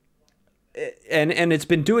 and it's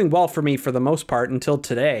been doing well for me for the most part until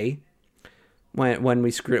today, when we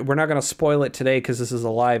screw. We're not going to spoil it today because this is a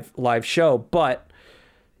live show, but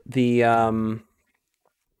the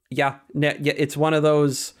it's one of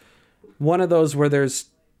those where there's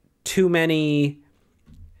too many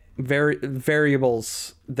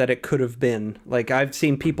variables that it could have been. Like I've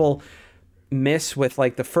seen people miss with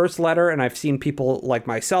like the first letter, and I've seen people like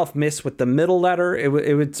myself miss with the middle letter.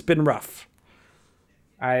 It's been rough.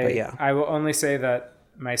 I will only say that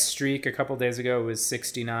my streak a couple days ago was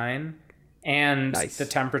 69, and nice. The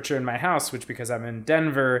temperature in my house, which because I'm in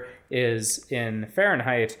Denver is in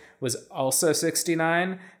Fahrenheit, was also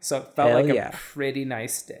 69. So it felt like a pretty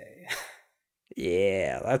nice day.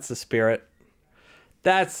 Yeah, that's the spirit.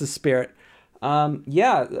 That's the spirit. We're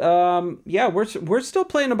still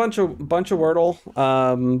playing a bunch of Wordle.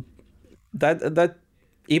 That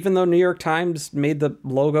even though New York Times made the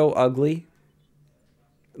logo ugly,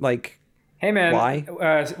 like, hey man, why?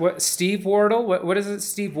 What Steve Wardle? What is it?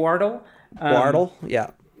 Steve Wardle? Wardle,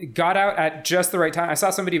 yeah. got out at just the right time. I saw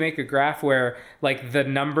somebody make a graph where like the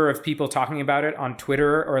number of people talking about it on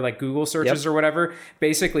Twitter or like Google searches or whatever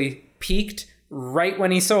basically peaked right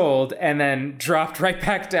when he sold and then dropped right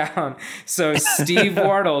back down. So Steve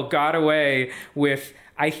Wardle got away with,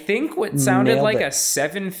 I think, what sounded like a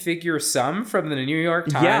 7-figure sum from the New York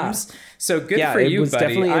Times. Yeah. So good for you, buddy. It was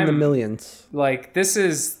definitely in the millions. Like,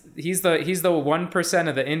 he's the 1%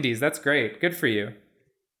 of the indies. That's great. Good for you.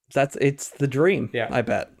 It's the dream. Yeah, I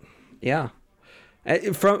bet. Yeah,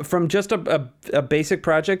 from just a basic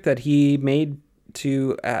project that he made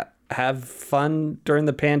to have fun during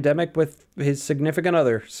the pandemic with his significant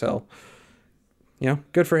other. So,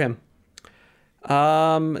 good for him.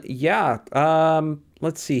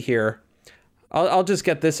 Let's see here. I'll just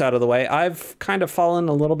get this out of the way. I've kind of fallen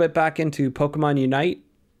a little bit back into Pokemon Unite.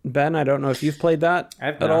 Ben, I don't know if you've played that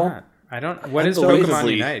at all. I don't. What is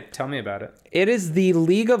Pokemon Unite? Tell me about it. It is the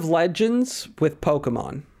League of Legends with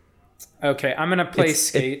Pokemon. Okay, I'm gonna play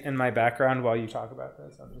Skate in my background while you talk about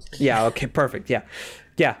this. Yeah. Okay. Perfect. Yeah.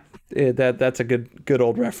 That's a good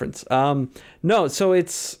old reference. No. So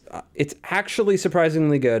it's actually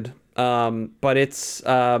surprisingly good. But it's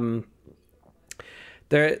there.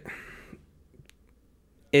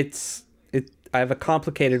 I have a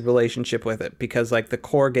complicated relationship with it because like the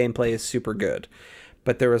core gameplay is super good.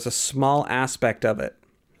 But there was a small aspect of it.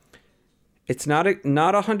 It's not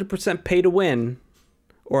 100% pay to win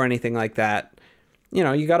or anything like that.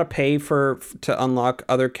 You got to pay to unlock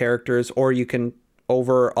other characters, or you can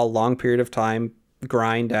over a long period of time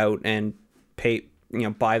grind out and pay,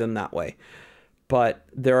 buy them that way. But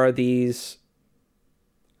there are these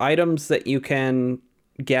items that you can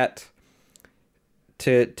get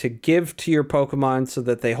to give to your Pokemon so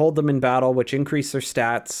that they hold them in battle, which increase their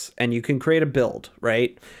stats, and you can create a build,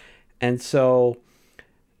 right? And so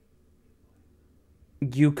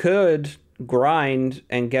you could grind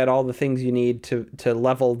and get all the things you need to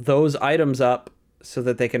level those items up so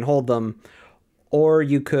that they can hold them, or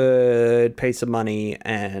you could pay some money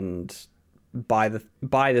and buy the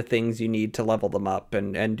things you need to level them up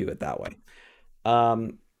and do it that way.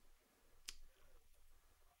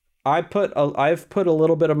 I've put a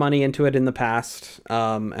little bit of money into it in the past,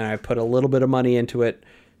 and I put a little bit of money into it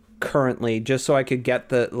currently just so I could get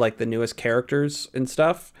the newest characters and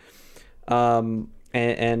stuff. And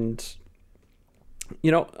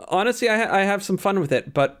honestly, I have some fun with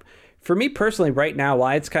it. But for me personally, right now,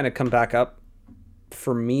 why it's kind of come back up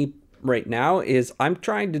for me right now is I'm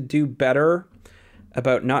trying to do better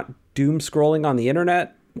about not doom scrolling on the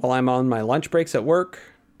internet while I'm on my lunch breaks at work.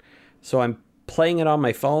 So I'm playing it on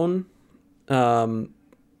my phone, and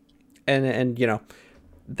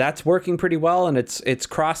that's working pretty well, and it's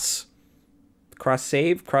cross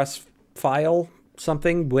save, cross file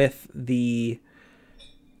something with the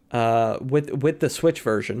with the Switch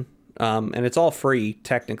version, and it's all free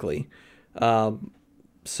technically,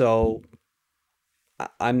 so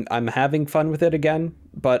I'm having fun with it again.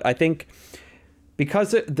 But I think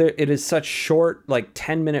because it is such short, like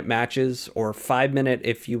 10-minute matches or 5-minute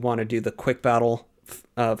if you want to do the quick battle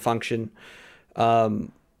function,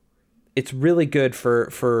 it's really good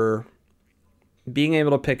for being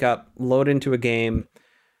able to pick up, load into a game,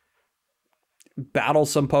 battle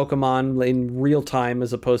some Pokemon in real time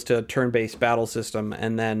as opposed to a turn-based battle system,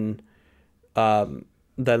 and then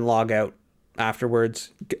log out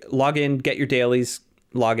afterwards. Log in, get your dailies,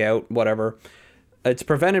 log out, whatever. It's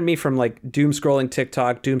prevented me from like doom scrolling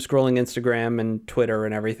TikTok, doom scrolling Instagram and Twitter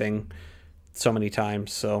and everything so many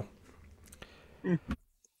times. So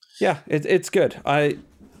yeah, it's good. I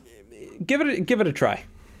give it a try.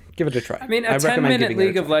 Give it a try. I mean, a 10-minute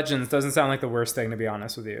League of Legends doesn't sound like the worst thing, to be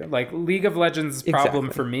honest with you. Like, League of Legends'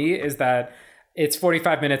 problem for me is that it's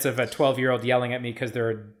 45 minutes of a 12-year-old yelling at me because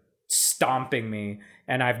they're stomping me,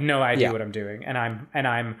 and I have no idea what I'm doing. And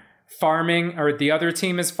I'm farming, or the other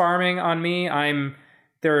team is farming on me.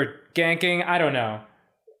 They're ganking. I don't know.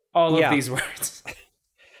 All of these words.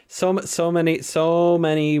 So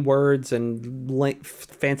many words and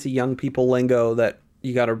fancy young people lingo that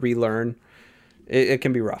you got to relearn. It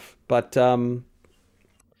can be rough, but that's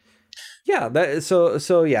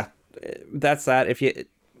that. If you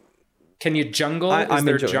can you jungle, is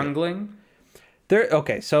there jungling?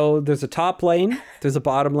 So there's a top lane, there's a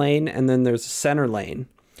bottom lane, and then there's a center lane.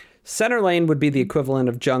 Center lane would be the equivalent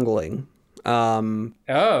of jungling.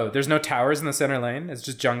 There's no towers in the center lane. It's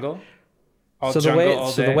just jungle.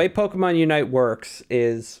 The way Pokemon Unite works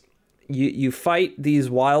is you fight these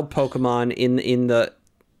wild Pokemon in the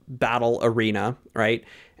battle arena, right?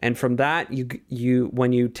 And from that,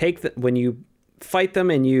 when you fight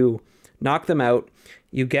them and you knock them out,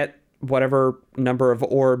 you get whatever number of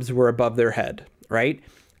orbs were above their head, right?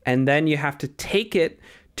 and then you have to take it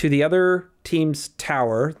to the other team's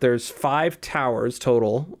tower. There's 5 towers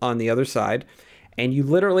total on the other side, and you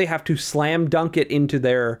literally have to slam dunk it into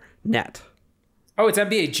their net. Oh, it's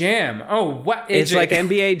NBA Jam. Oh, what? AJ. It's like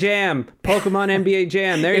NBA Jam, Pokemon NBA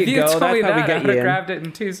Jam. There you go. That's how we get you in. grabbed it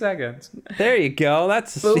in 2 seconds. There you go.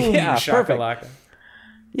 That's boom, yeah, perfect. Shakalaka.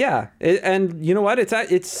 Yeah, and you know what? It's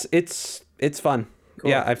fun. Cool.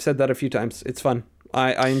 Yeah, I've said that a few times. It's fun.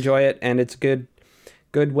 I enjoy it, and it's good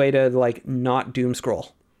way to like not doom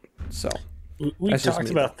scroll. So we've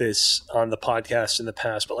talked about this on the podcast in the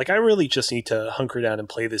past, but like I really just need to hunker down and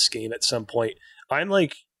play this game at some point. I'm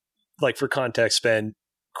like for context, Ben,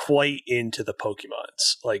 quite into the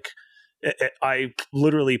Pokemons. Like I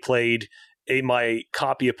literally played my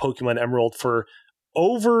copy of Pokemon Emerald for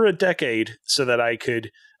over a decade so that I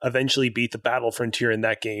could eventually beat the Battle Frontier in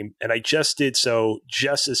that game. And I just did so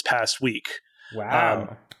just this past week.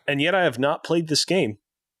 Wow. And yet I have not played this game.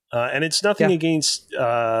 And it's nothing against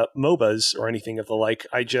MOBAs or anything of the like.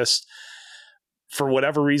 I just, for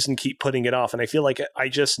whatever reason, keep putting it off. And I feel like I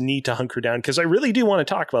just need to hunker down because I really do want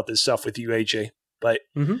to talk about this stuff with you, AJ. But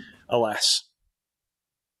alas.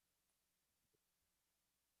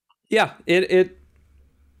 Yeah,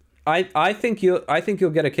 I think you'll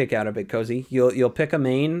get a kick out of it, Cozy. You'll pick a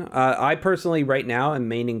main. I personally right now am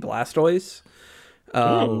maining Blastoise.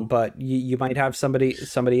 But you might have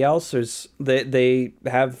somebody else. They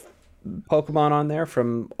have Pokemon on there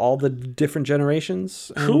from all the different generations.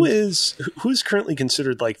 Who's currently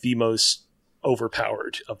considered like the most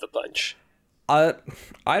overpowered of the bunch? I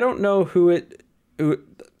don't know who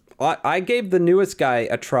I gave the newest guy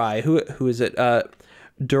a try. Who is it?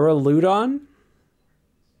 Duraludon?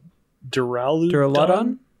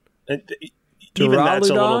 Duraludon? Even that's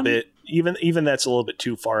a little bit. Even that's a little bit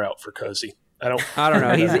too far out for Cozy. I don't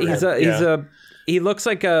know. He looks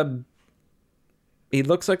like a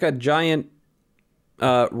giant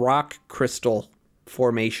rock crystal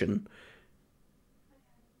formation.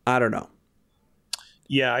 I don't know.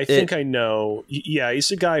 Yeah, I think I know. Yeah,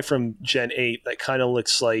 he's a guy from Gen 8 that kind of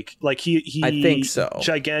looks like he I think so.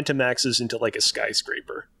 Gigantamaxes into like a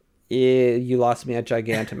skyscraper. Yeah, you lost me at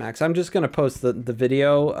Gigantamax. I'm just going to post the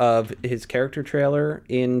video of his character trailer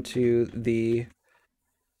into the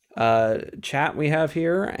chat we have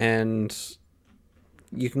here, and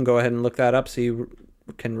you can go ahead and look that up so you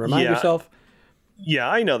can remind yourself. Yeah,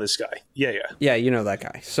 I know this guy. Yeah, you know that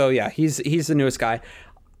guy. So yeah, he's the newest guy.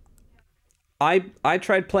 I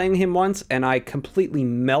tried playing him once and I completely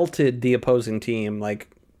melted the opposing team like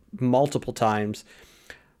multiple times.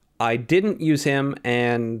 I didn't use him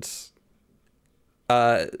and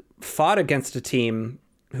fought against a team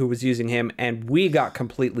who was using him, and we got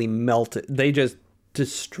completely melted. They just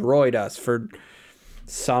destroyed us for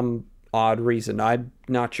some odd reason. I'm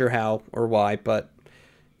not sure how or why, but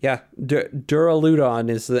yeah, Duraludon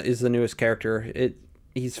is the newest character.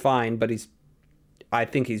 He's fine, but I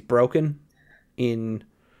think he's broken in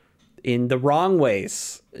the wrong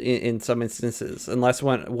ways in some instances, unless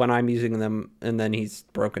when I'm using them, and then he's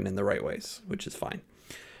broken in the right ways, which is fine.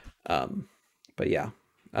 But yeah,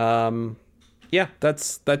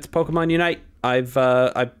 that's Pokemon Unite. I've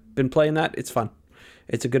been playing that. It's fun.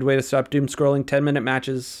 It's a good way to stop doom scrolling. 10-minute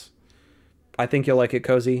matches. I think you'll like it,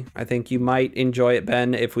 Cozy. I think you might enjoy it,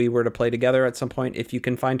 Ben, if we were to play together at some point, if you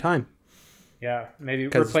can find time. Yeah, maybe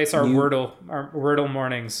replace our Wordle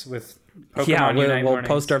mornings with Pokemon Unite we'll mornings.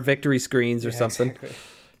 Post our victory screens or something. Exactly.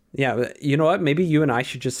 Yeah, but you know what? Maybe you and I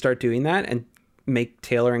should just start doing that and make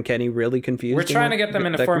Taylor and Kenny really confused. We're trying to get them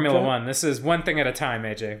into Formula One. This is one thing at a time,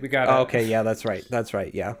 AJ. We got it. Okay, yeah, that's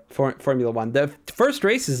right. Yeah, Formula One. The first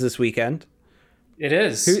race is this weekend. It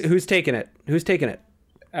is. Who's taking it?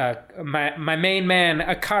 My main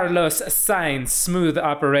man, Carlos Sainz, smooth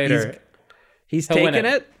operator. He's taking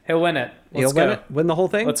it. He'll win it. He'll win it. Win the whole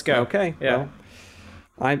thing. Let's go. Okay. Yeah.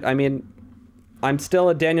 Well, I mean, I'm still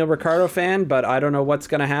a Daniel Ricciardo fan, but I don't know what's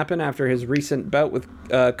going to happen after his recent bout with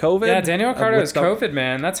COVID. Yeah, Daniel Ricciardo is COVID,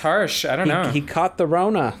 man. That's harsh. I don't know. He caught the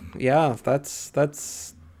Rona. Yeah,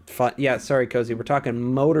 that's fun. Yeah, sorry, Cozy. We're talking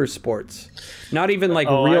motorsports. Not even like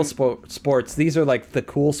real sports. These are like the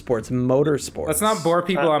cool sports, motorsports. Let's not bore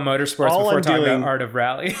people on motorsports before talking about Art of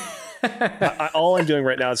Rally. All I'm doing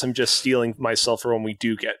right now is I'm just stealing myself for when we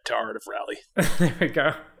do get to Art of Rally. There we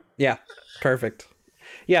go. Yeah, perfect.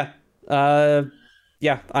 Yeah.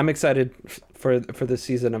 I'm excited for this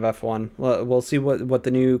season of F1. We'll see what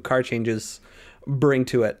the new car changes bring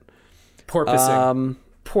to it. Porpoising.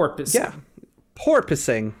 Yeah.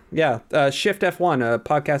 Porpoising. Yeah. Shift F1, a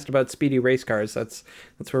podcast about speedy race cars. That's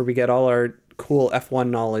where we get all our cool F1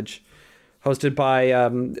 knowledge. Hosted by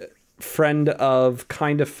friend of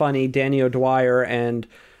Kind of Funny, Danny O'Dwyer, and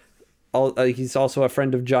he's also a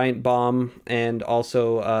friend of Giant Bomb, and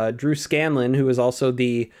also Drew Scanlon, who is also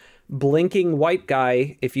the blinking white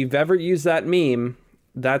guy. If you've ever used that meme,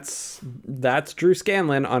 that's Drew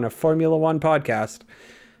Scanlon on a Formula One podcast.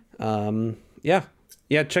 Check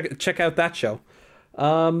out that show.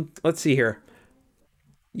 Let's see here.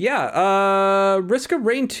 Risk of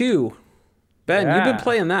Rain 2. Ben, you've been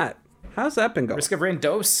playing that. How's that been going? Risk of Rain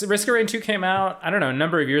 2 came out, I don't know, a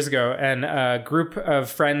number of years ago, and a group of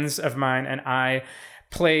friends of mine and I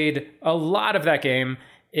played a lot of that game.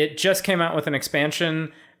 It just came out with an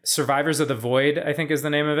expansion, Survivors of the Void, I think is the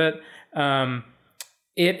name of it.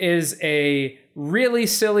 It is a really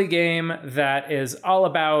silly game that is all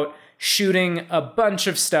about shooting a bunch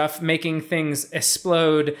of stuff, making things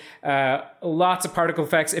explode, lots of particle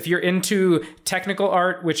effects. If you're into technical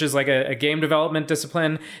art, which is like a game development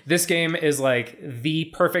discipline, this game is like the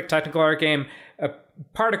perfect technical art game.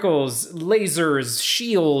 Particles, lasers,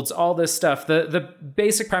 shields, all this stuff. The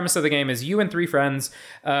basic premise of the game is you and 3 friends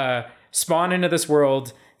spawn into this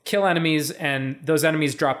world, kill enemies, and those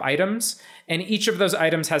enemies drop items, and each of those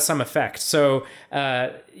items has some effect. So,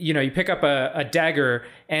 you pick up a dagger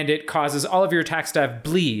and it causes all of your attacks to have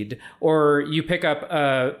bleed, or you pick up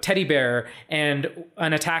a teddy bear and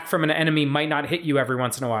an attack from an enemy might not hit you every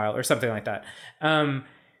once in a while, or something like that.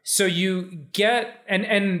 So you get,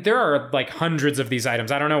 and there are like hundreds of these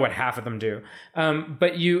items. I don't know what half of them do.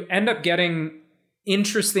 But you end up getting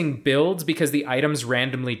interesting builds because the items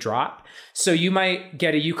randomly drop. So you might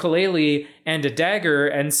get a ukulele and a dagger,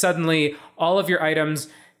 and suddenly all of your items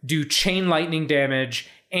do chain lightning damage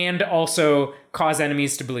and also cause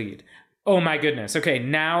enemies to bleed. Oh my goodness. Okay,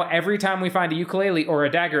 now every time we find a ukulele or a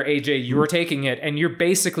dagger, AJ, you're taking it and you're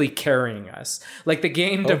basically carrying us. Like the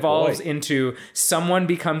game devolves into someone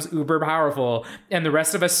becomes uber powerful and the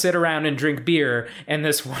rest of us sit around and drink beer, and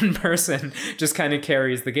this one person just kind of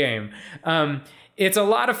carries the game. It's a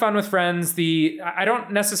lot of fun with friends. I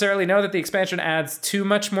don't necessarily know that the expansion adds too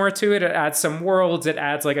much more to it. It adds some worlds. It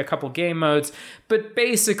adds like a couple game modes. But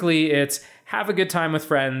basically, it's have a good time with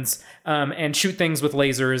friends and shoot things with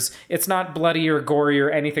lasers. It's not bloody or gory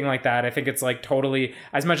or anything like that. I think it's like totally,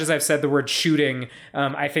 as much as I've said the word shooting,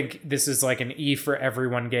 I think this is like an E for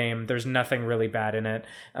everyone game. There's nothing really bad in it.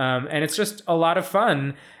 And it's just a lot of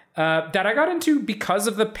fun. That I got into because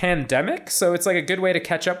of the pandemic. So it's like a good way to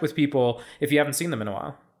catch up with people if you haven't seen them in a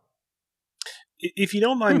while. If you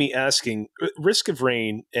don't mind me asking, Risk of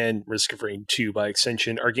Rain and Risk of Rain 2 by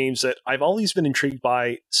extension are games that I've always been intrigued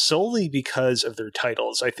by solely because of their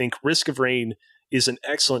titles. I think Risk of Rain is an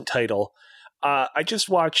excellent title. I just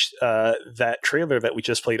watched that trailer that we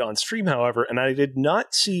just played on stream, however, and I did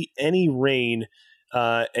not see any rain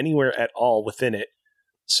anywhere at all within it.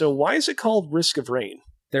 So why is it called Risk of Rain?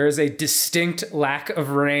 There is a distinct lack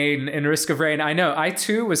of rain in Risk of Rain. I know, I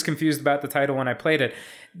too was confused about the title when I played it.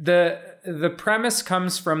 The premise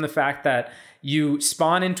comes from the fact that you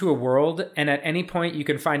spawn into a world, and at any point you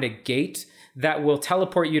can find a gate that will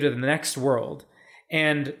teleport you to the next world.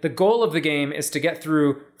 And the goal of the game is to get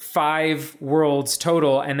through 5 worlds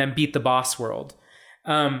total and then beat the boss world.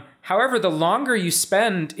 However, the longer you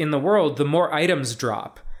spend in the world, the more items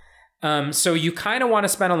drop. So you kind of want to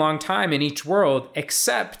spend a long time in each world,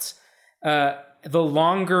 except the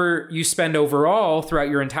longer you spend overall throughout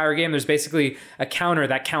your entire game, there's basically a counter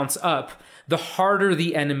that counts up, the harder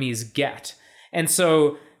the enemies get. And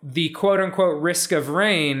so the quote-unquote Risk of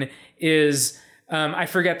Rain is... I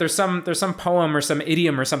forget, there's some poem or some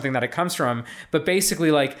idiom or something that it comes from, but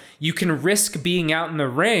basically like you can risk being out in the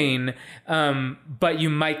rain, but you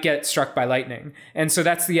might get struck by lightning. And so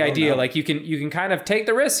that's the idea. No. Like you can kind of take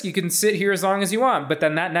the risk. You can sit here as long as you want, but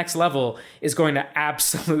then that next level is going to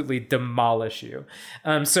absolutely demolish you.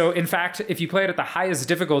 So in fact, if you play it at the highest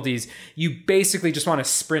difficulties, you basically just want to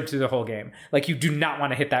sprint through the whole game. Like you do not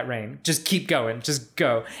want to hit that rain. Just keep going. Just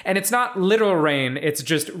go. And it's not literal rain. It's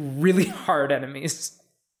just really hard enemies.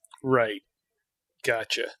 Right.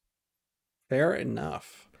 Gotcha. Fair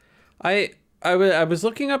enough. I was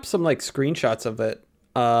looking up some like screenshots of it.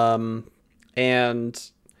 And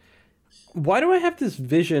why do I have this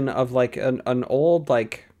vision of like an old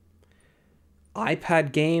like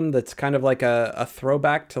iPad game that's kind of like a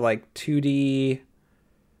throwback to like 2D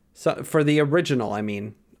for the original, I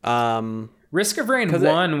mean. Risk of Rain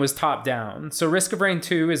 1 was top down. So Risk of Rain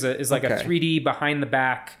 2 is like a 3D behind the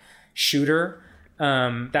back shooter.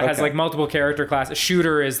 That has like multiple character classes.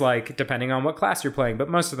 Shooter is like depending on what class you're playing, but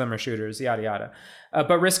most of them are shooters, yada yada.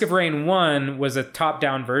 But Risk of Rain 1 was a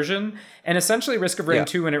top-down version, and essentially Risk of Rain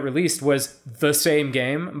 2 when it released was the same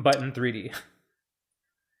game but in 3D.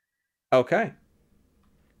 Okay.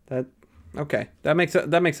 That makes a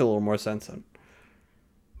little more sense then.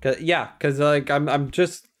 Because like I'm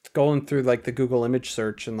just going through like the Google image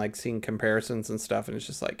search and like seeing comparisons and stuff, and it's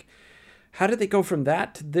just like, how did they go from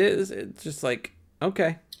that to this? It's just like,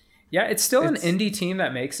 okay. Yeah, it's still an indie team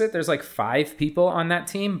that makes it. There's like 5 people on that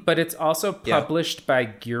team, but it's also published by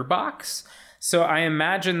Gearbox. So I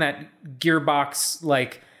imagine that Gearbox,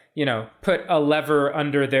 like, you know, put a lever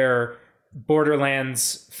under their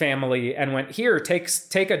Borderlands family and went, here,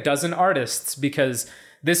 take a dozen artists, because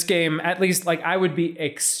this game, at least, like, I would be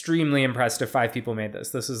extremely impressed if 5 people made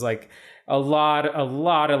this. This is like a lot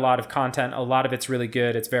of content. A lot of it's really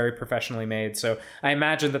good. It's very professionally made. So I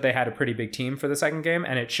imagine that they had a pretty big team for the second game,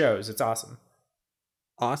 and it shows. It's awesome.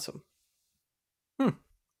 Awesome.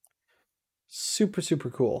 Super,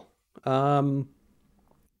 super cool.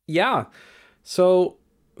 Yeah. So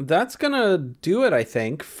that's gonna do it, I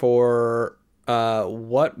think, for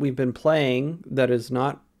what we've been playing that is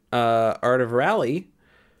not Art of Rally.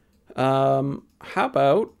 How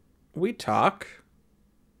about we talk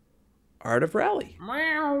Art of Rally?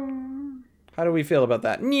 Meow. How do we feel about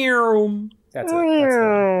that? Meow. That's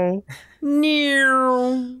it.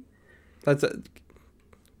 Meow. That's it.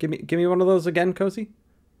 Give me one of those again, Cozy.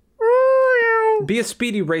 Be a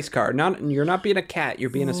speedy race car. You're not being a cat. You're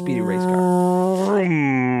being a speedy race car.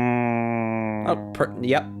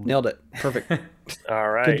 Yep, nailed it. Perfect.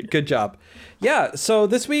 All right. Good job. Yeah. So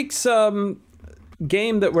this week's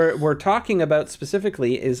game that we're talking about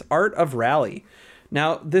specifically is Art of Rally.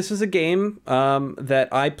 Now, this is a game that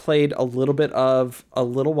I played a little bit of a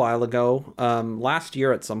little while ago, last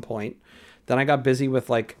year at some point. Then I got busy with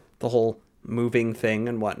like the whole moving thing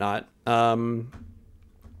and whatnot.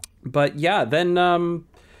 But yeah, then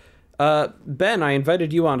Ben, I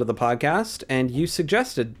invited you onto the podcast, and you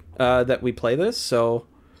suggested that we play this. So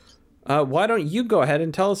why don't you go ahead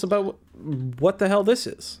and tell us about what the hell this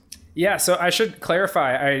is? Yeah, so I should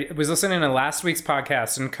clarify. I was listening to last week's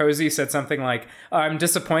podcast, and Cozy said something like, I'm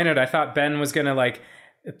disappointed. I thought Ben was going to like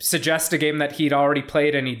suggest a game that he'd already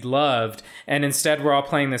played and he'd loved, and instead we're all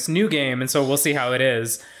playing this new game, and so we'll see how it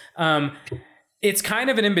is. It's kind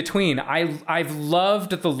of an in-between. I've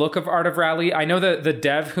loved the look of Art of Rally. I know the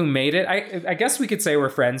dev who made it. I guess we could say we're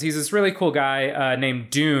friends. He's this really cool guy named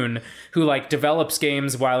Dune who like develops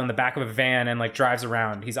games while in the back of a van and like drives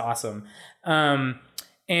around. He's awesome.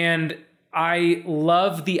 And I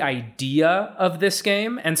love the idea of this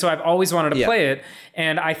game, and so I've always wanted to play it.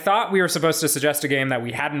 And I thought we were supposed to suggest a game that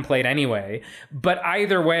we hadn't played anyway. But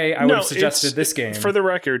either way, I would have suggested this game. For the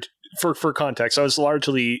record, for context, I was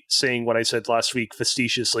largely saying what I said last week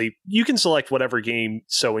facetiously. You can select whatever game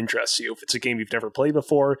so interests you. If it's a game you've never played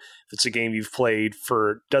before, if it's a game you've played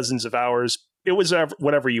for dozens of hours, it was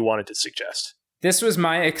whatever you wanted to suggest. This was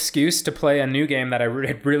my excuse to play a new game that I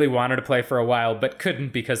really wanted to play for a while, but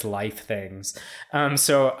couldn't because life things.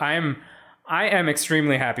 So I am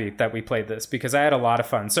extremely happy that we played this because I had a lot of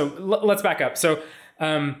fun. So let's back up. So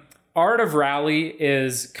Art of Rally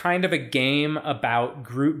is kind of a game about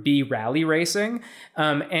Group B rally racing.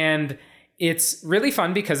 And it's really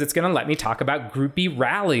fun because it's going to let me talk about Group B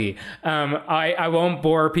Rally. I won't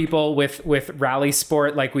bore people with rally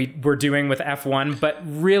sport like we were doing with F1, but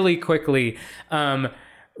really quickly,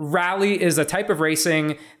 rally is a type of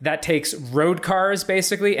racing that takes road cars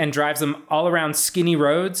basically and drives them all around skinny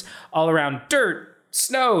roads, all around dirt,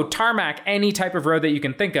 snow, tarmac, any type of road that you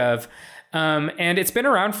can think of. And it's been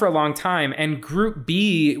around for a long time. And Group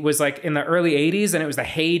B was like in the early 80s, and it was the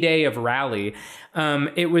heyday of rally.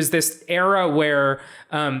 It was this era where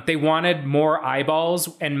they wanted more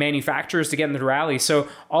eyeballs and manufacturers to get into rally. So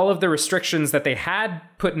all of the restrictions that they had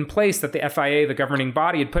put in place, that the FIA, the governing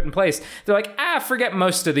body, had put in place, they're like, forget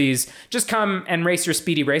most of these. Just come and race your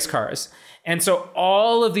speedy race cars. And so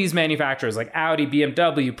all of these manufacturers like Audi,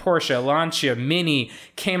 BMW, Porsche, Lancia, Mini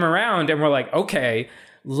came around and were like, okay,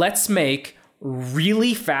 let's make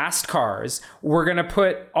really fast cars. We're going to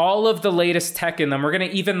put all of the latest tech in them. We're going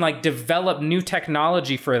to even like develop new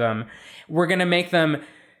technology for them. We're going to make them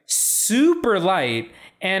super light.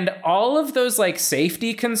 And all of those like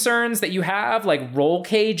safety concerns that you have, like roll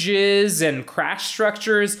cages and crash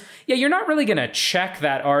structures, you're not really going to check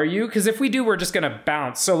that, are you? Because if we do, we're just going to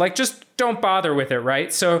bounce. So like, just don't bother with it,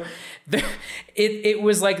 right? So it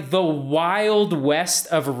was like the Wild West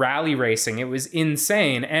of rally racing. It was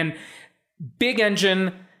insane. And big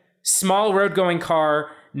engine, small road going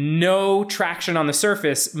car, no traction on the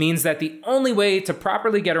surface means that the only way to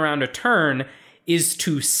properly get around a turn is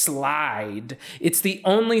to slide. It's the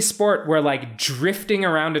only sport where like drifting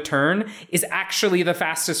around a turn is actually the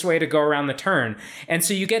fastest way to go around the turn. And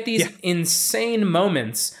so you get these insane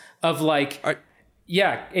moments of like,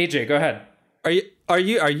 AJ, go ahead. Are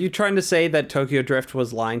you trying to say that Tokyo Drift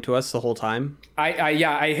was lying to us the whole time?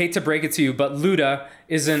 I hate to break it to you, but Luda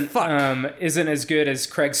isn't as good as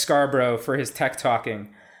Craig Scarborough for his tech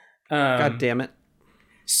talking. God damn it.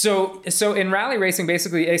 So in rally racing,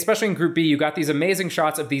 basically, especially in Group B, you got these amazing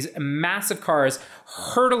shots of these massive cars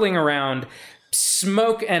hurtling around,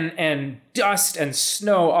 smoke and dust and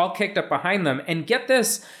snow all kicked up behind them. And get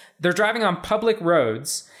this, they're driving on public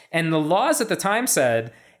roads. And the laws at the time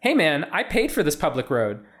said, hey man, I paid for this public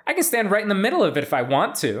road. I can stand right in the middle of it if I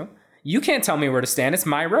want to. You can't tell me where to stand. It's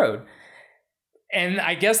my road. And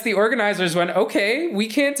I guess the organizers went, okay, we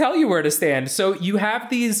can't tell you where to stand. So you have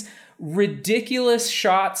these ridiculous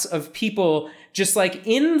shots of people just like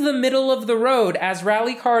in the middle of the road as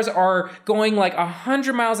rally cars are going like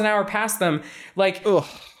 100 miles an hour past them, like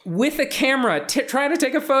with a camera, trying to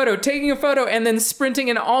take a photo, taking a photo, and then sprinting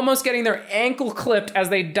and almost getting their ankle clipped as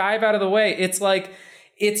they dive out of the way.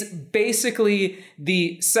 It's basically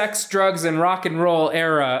the sex, drugs, and rock and roll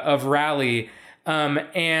era of rally.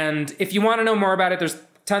 And if you want to know more about it, there's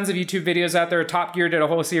tons of YouTube videos out there. Top Gear did a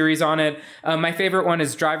whole series on it. My favorite one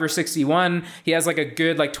is Driver 61. He has like a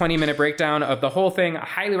good 20-minute breakdown of the whole thing. I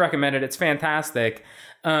highly recommend it. It's fantastic.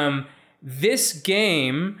 This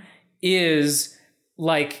game is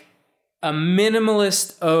like a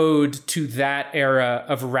minimalist ode to that era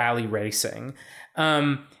of rally racing.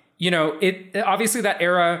 It obviously that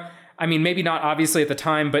era, I mean, maybe not obviously at the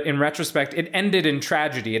time, but in retrospect, it ended in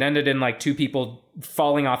tragedy. It ended in like two people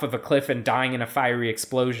falling off of a cliff and dying in a fiery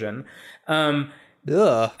explosion.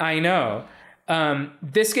 I know.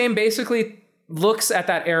 This game basically looks at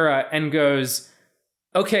that era and goes,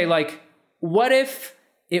 okay, like, what if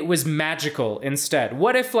it was magical instead?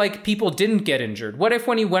 What if like people didn't get injured? What if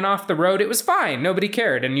when you went off the road, it was fine, nobody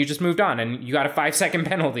cared, and you just moved on and you got a 5-second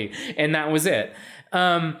penalty and that was it?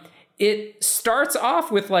 It starts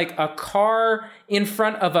off with like a car in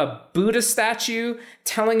front of a Buddha statue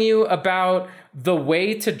telling you about the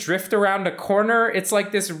way to drift around a corner. It's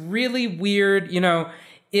like this really weird,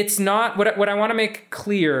 it's not, what I want to make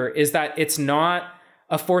clear is that it's not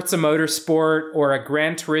a Forza Motorsport or a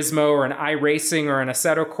Gran Turismo or an iRacing or an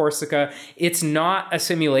Assetto Corsica. It's not a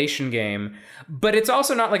simulation game, but it's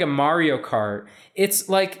also not like a Mario Kart. It's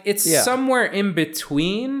like, somewhere in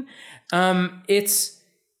between.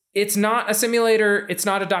 It's not a simulator. It's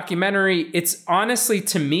not a documentary. It's honestly,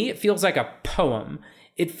 to me, it feels like a poem.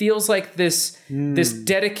 It feels like this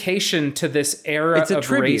dedication to this era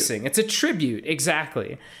of racing. It's a tribute.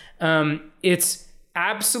 Exactly. It's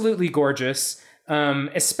absolutely gorgeous.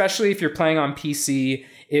 Especially if you're playing on PC,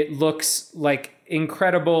 it looks like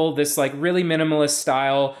incredible. This like really minimalist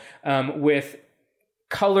style, with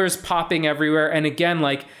colors popping everywhere. And again,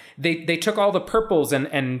 like they took all the purples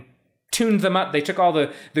and tuned them up. They took all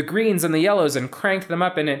the greens and the yellows and cranked them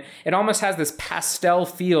up, and it almost has this pastel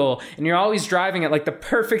feel, and you're always driving at like the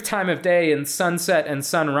perfect time of day and sunset and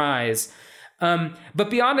sunrise. But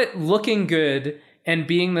beyond it looking good and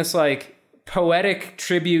being this like poetic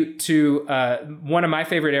tribute to one of my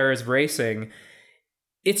favorite eras of racing,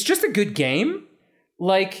 it's just a good game.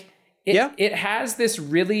 Like it has this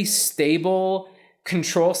really stable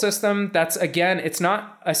control system that's, again, it's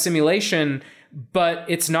not a simulation, but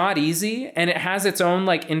it's not easy, and it has its own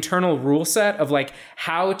like internal rule set of like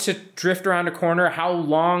how to drift around a corner, how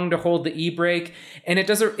long to hold the e-brake, and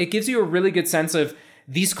it gives you a really good sense of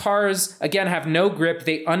these cars, again, have no grip.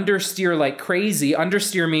 They understeer like crazy.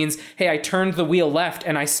 Understeer means, hey, I turned the wheel left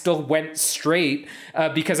and I still went straight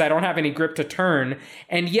because I don't have any grip to turn.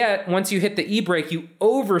 And yet, once you hit the e-brake, you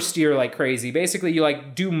oversteer like crazy. Basically, you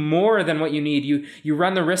like do more than what you need. You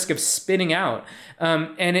run the risk of spinning out.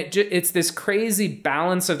 And it's this crazy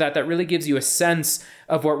balance of that really gives you a sense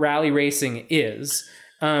of what rally racing is.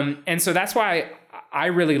 And so that's why I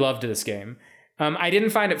really loved this game. I didn't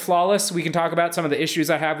find it flawless. We can talk about some of the issues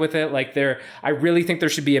I have with it. Like I really think there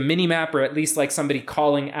should be a mini map, or at least like somebody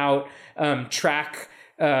calling out track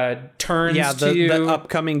turns to you. The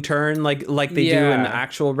upcoming turn, like they do in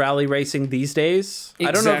actual rally racing these days. Exactly.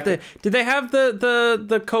 I don't know if did they have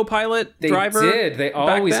the co-pilot driver? They did. They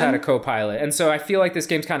always had a co-pilot, and so I feel like this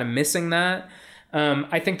game's kind of missing that.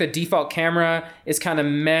 I think the default camera is kind of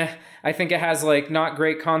meh. I think it has like not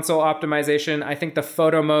great console optimization. I think the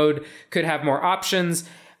photo mode could have more options,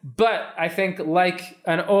 but I think like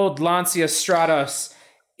an old Lancia Stratos,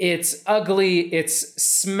 it's ugly, it's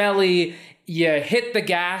smelly. You hit the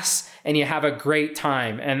gas and you have a great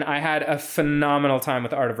time. And I had a phenomenal time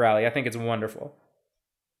with Art of Rally. I think it's wonderful.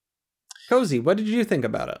 Cozy, what did you think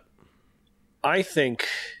about it? I think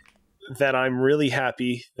that I'm really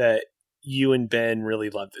happy that you and Ben really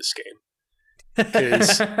love this game.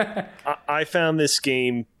 Because I found this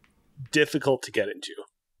game difficult to get into.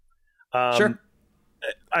 Sure.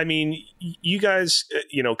 I mean, you guys,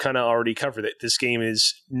 kind of already covered it. This game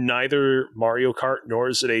is neither Mario Kart nor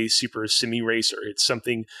is it a Super Simi Racer. It's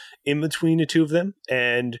something in between the two of them.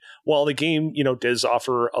 And while the game, does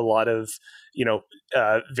offer a lot of,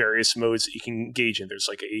 various modes that you can engage in, there's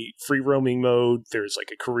like a free roaming mode, there's like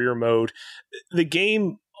a career mode. The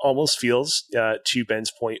game almost feels, to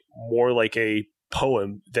Ben's point, more like a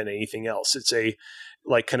poem than anything else. It's a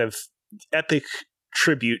like kind of epic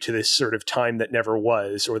tribute to this sort of time that never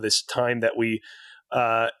was, or this time that we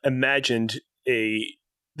imagined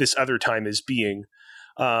this other time as being.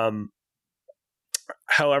 However,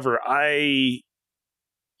 I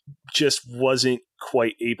just wasn't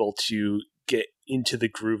quite able to get into the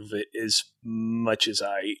groove of it as much as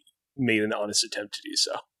I made an honest attempt to do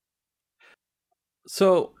so.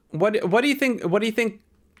 So what do you think? What do you think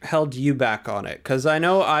held you back on it? Because I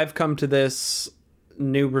know I've come to this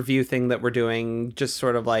new review thing that we're doing, just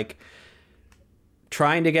sort of like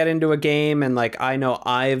trying to get into a game, and like I know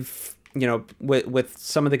I've with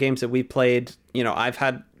some of the games that we played, I've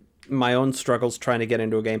had my own struggles trying to get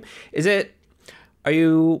into a game. Are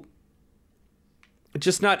you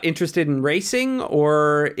just not interested in racing,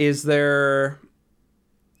 or is there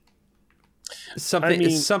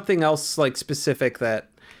something else like specific that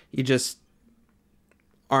you just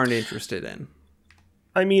aren't interested in?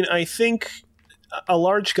 I mean, I think a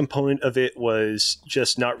large component of it was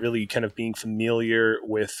just not really kind of being familiar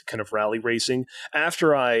with kind of rally racing.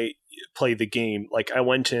 After I played the game, like I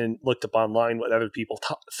went and looked up online what other people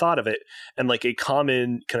thought of it, and like a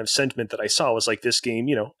common kind of sentiment that I saw was like, this game,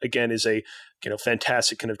 again, is a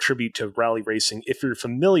fantastic kind of tribute to rally racing. If you're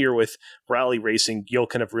familiar with rally racing, you'll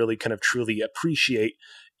kind of really kind of truly appreciate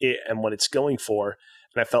it and what it's going for.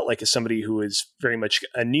 And I felt like, as somebody who is very much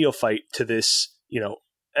a neophyte to this,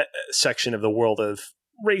 section of the world of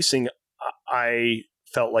racing, I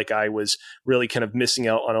felt like I was really kind of missing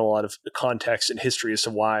out on a lot of context and history as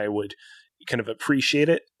to why I would kind of appreciate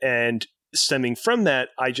it. And stemming from that,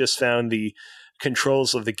 I just found the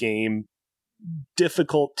controls of the game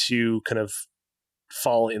difficult to kind of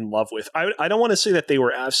fall in love with. I don't want to say that they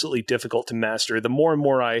were absolutely difficult to master. The more and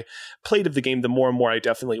more I played of the game, the more and more I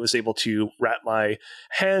definitely was able to wrap my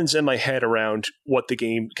hands and my head around what the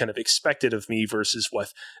game kind of expected of me versus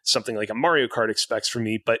what something like a Mario Kart expects from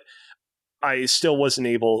me. But I still wasn't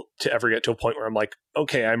able to ever get to a point where I'm like,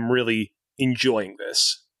 okay, I'm really enjoying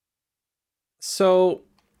this. So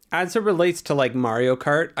as it relates to like Mario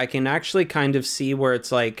Kart, I can actually kind of see where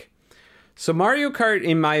it's like, so Mario Kart,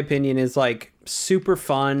 in my opinion, is like super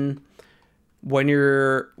fun when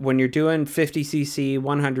you're doing 50cc,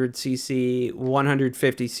 100cc,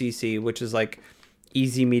 150cc, which is like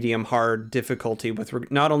easy, medium, hard difficulty with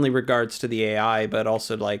not only regards to the AI, but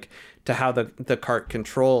also like to how the kart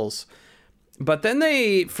controls. But then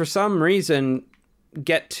they, for some reason,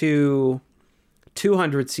 get to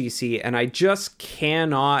 200cc, and I just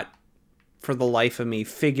cannot, for the life of me,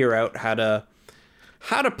 figure out how to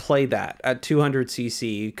play that at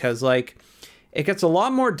 200cc, because like it gets a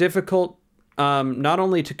lot more difficult, not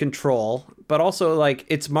only to control, but also like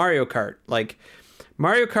it's Mario Kart. Like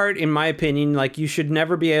Mario Kart, in my opinion, like you should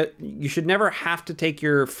never have to take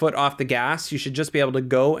your foot off the gas. You should just be able to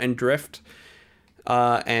go and drift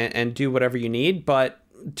and do whatever you need. But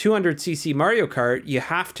 200cc Mario Kart, you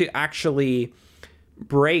have to actually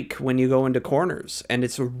brake when you go into corners, and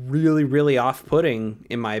it's really, really off-putting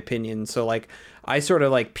in my opinion. So like I sort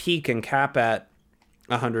of like peak and cap at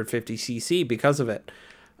 150cc because of it.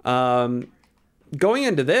 Going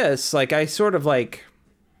into this, like I sort of like,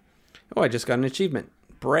 I just got an achievement.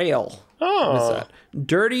 Braille. Oh. What is that?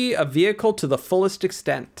 Dirty a vehicle to the fullest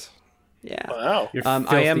extent. Yeah. Wow.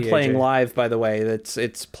 I am playing live, by the way.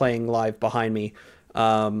 It's playing live behind me.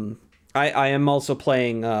 I am also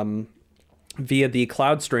playing via the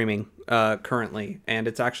cloud streaming currently, and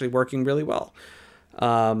it's actually working really well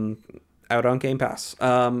out on Game Pass.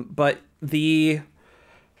 But the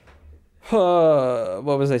what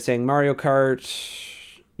was I saying? Mario Kart.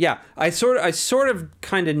 Yeah, I sort of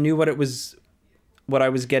kind of knew what I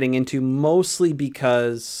was getting into, mostly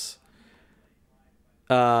because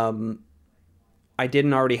I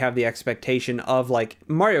didn't already have the expectation of like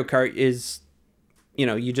Mario Kart is,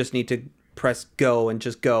 you just need to press go and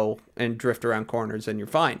just go and drift around corners and you're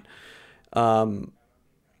fine. My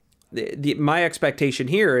expectation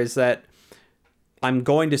here is that I'm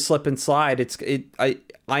going to slip and slide.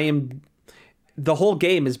 The whole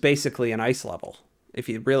game is basically an ice level, if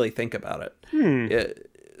you really think about it.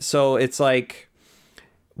 So it's like,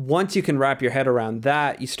 once you can wrap your head around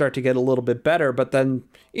that, you start to get a little bit better, but then,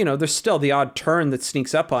 there's still the odd turn that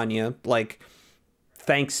sneaks up on you, like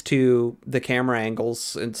thanks to the camera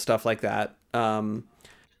angles and stuff like that.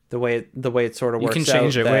 The way it sort of works. You can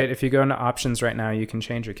change it. Wait, if you go into options right now, you can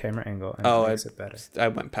change your camera angle. And it makes it better. I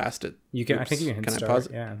went past it. You can. Oops. I think you can. Can start. I pause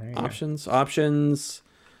it? Yeah. There you options. Go. Options.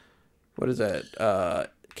 What is it?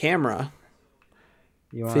 Camera.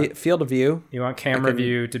 You want field of view. You want camera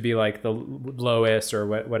view to be like the lowest or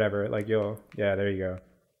whatever. Like there you go.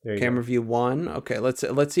 There you camera go. view 1. Okay, let's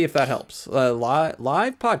see if that helps. Live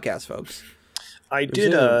podcast, folks.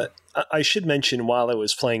 I should mention while I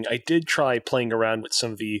was playing, I did try playing around with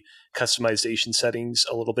some of the customization settings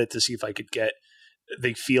a little bit to see if I could get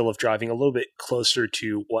the feel of driving a little bit closer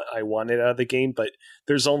to what I wanted out of the game. But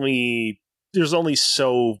there's only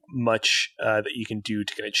so much that you can do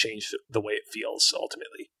to kind of change the way it feels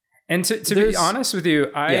ultimately. And to be honest with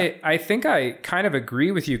you, I think I kind of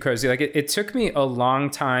agree with you, Cozy. Like it took me a long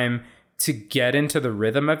time to get into the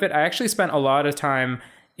rhythm of it. I actually spent a lot of time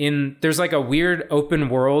there's like a weird open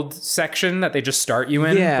world section that they just start you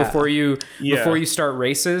in before you start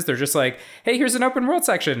races. They're just like, hey, here's an open world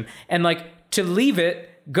section. And like to leave it,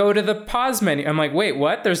 go to the pause menu. I'm like, wait,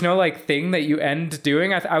 what? There's no like thing that you end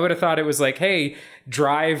doing. I would have thought it was like, hey,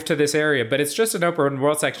 drive to this area, but it's just an open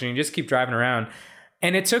world section. You just keep driving around.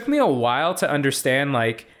 And it took me a while to understand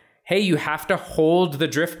like, hey, you have to hold the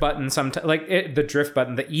drift button sometimes,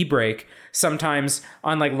 the e-brake sometimes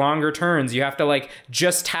on like longer turns. You have to like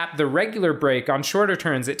just tap the regular brake on shorter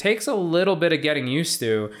turns. It takes a little bit of getting used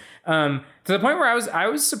to the point where I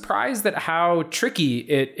was surprised at how tricky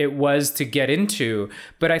it was to get into.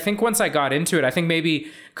 But I think once I got into it, I think maybe,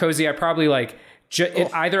 Cozy, I probably like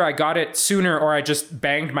either I got it sooner or I just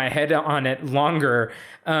banged my head on it longer,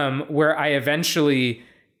 where I eventually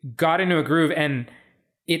got into a groove, and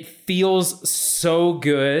it feels so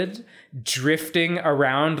good drifting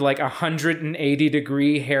around like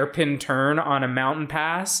 180-degree hairpin turn on a mountain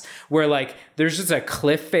pass where like there's just a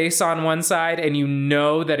cliff face on one side, and you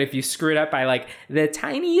know that if you screw it up by like the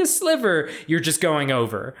tiniest sliver, you're just going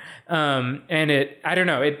over. And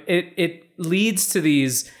it leads to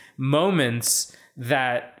these moments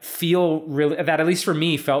that feel really, that at least for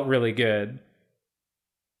me felt really good.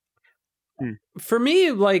 For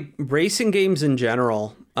me, like racing games in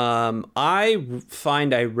general, I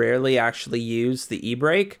find I rarely actually use the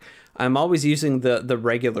e-brake. I'm always using the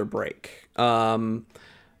regular brake. Are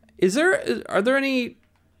there any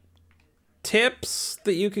tips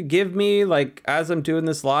that you could give me, like as I'm doing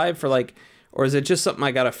this live, for like, or is it just something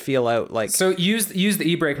I gotta feel out? Like, so use the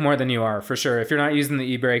e-brake more than you are, for sure. If you're not using the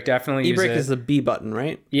e-brake, definitely use it. E-brake is the B button,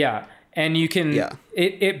 right? Yeah, and you can. Yeah.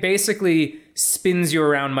 It basically spins you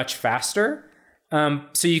around much faster.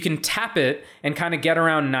 So you can tap it and kind of get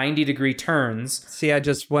around 90-degree turns. See, I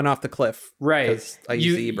just went off the cliff. Right. Because I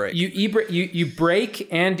use the e-brake. You brake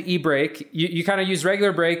and e-brake. You kind of use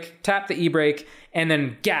regular brake, tap the e-brake, and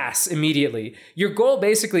then gas immediately. Your goal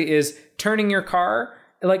basically is turning your car,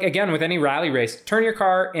 like again with any rally race, turn your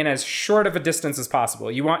car in as short of a distance as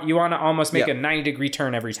possible. You want to almost make a 90-degree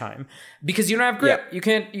turn every time, because you don't have grip.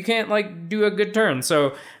 Yep. You can't like do a good turn.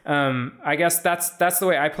 So I guess that's the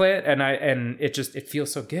way I play it, and it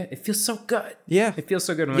feels so good. It feels so good. Yeah, it feels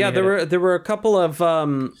so good. When there were a couple of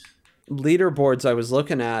leaderboards I was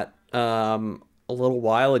looking at a little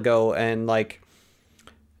while ago, and like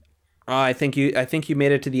I think you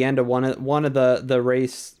made it to the end of one of the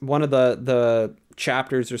race, one of the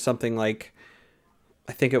chapters or something. Like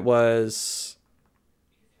I think it was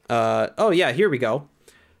here we go.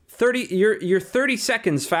 30 you're 30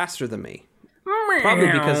 seconds faster than me.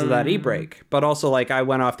 Probably because of that e-brake, but also like I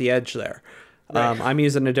went off the edge there. Right. I'm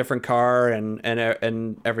using a different car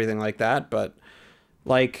and everything like that, but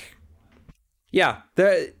like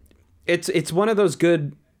it's one of those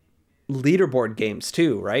good leaderboard games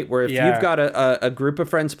too, right? Where if you've got a group of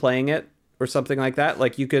friends playing it or something like that,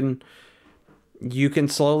 like you can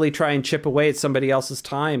slowly try and chip away at somebody else's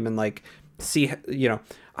time and like see,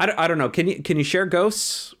 I don't know. Can you share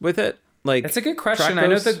ghosts with it? Like, that's a good question. I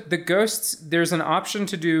know that the ghosts, there's an option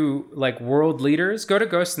to do like world leaders. Go to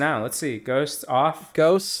ghosts now. Let's see. Ghosts off.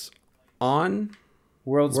 Ghosts on.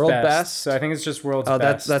 World best. So I think it's just world's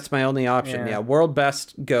best. That's my only option. Yeah. World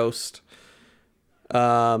best ghost.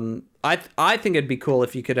 I think it'd be cool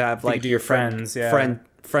if you could have like your friends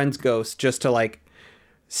ghost, just to like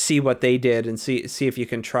see what they did and see if you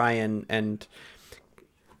can try and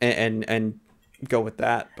go with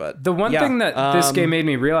that. But the one thing that this game made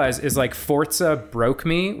me realize is like Forza broke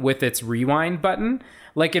me with its rewind button.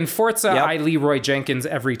 Like in Forza, I Leroy Jenkins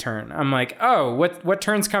every turn. I'm like, oh, what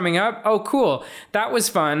turn's coming up? Oh, cool. That was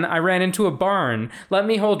fun. I ran into a barn. Let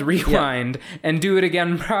me hold rewind and do it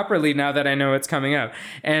again properly now that I know it's coming up.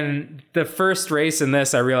 And the first race in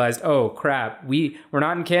this, I realized, oh crap, we're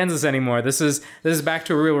not in Kansas anymore. This is back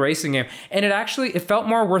to a real racing game. And it felt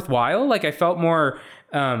more worthwhile. Like I felt more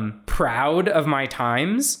proud of my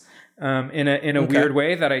times in a weird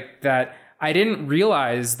way that I didn't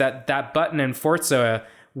realize that button in Forza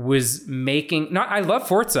was making... I love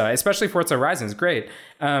Forza, especially Forza Horizon is great.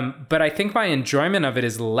 But I think my enjoyment of it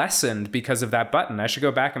is lessened because of that button. I should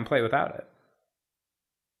go back and play without it.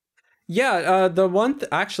 Yeah, the one...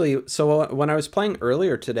 actually, so when I was playing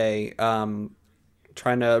earlier today,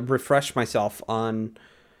 trying to refresh myself on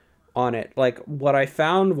it, like what I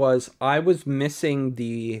found was I was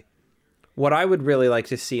missing what I would really like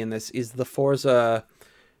to see in this is the Forza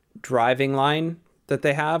driving line that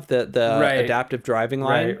they have, the adaptive driving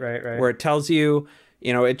line, right, where it tells you,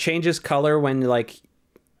 it changes color when like,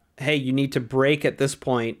 hey, you need to brake at this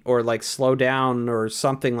point or like slow down or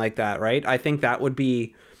something like that, right? I think that would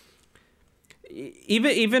be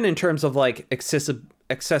even in terms of like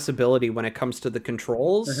accessibility when it comes to the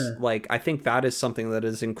controls, like I think that is something that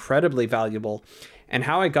is incredibly valuable. And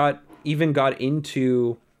how I got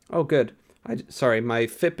into sorry, my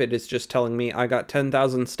Fitbit is just telling me I got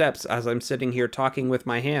 10,000 steps as I'm sitting here talking with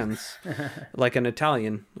my hands like an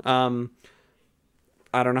Italian.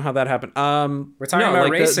 I don't know how that happened. We're talking about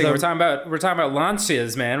like racing. We're talking about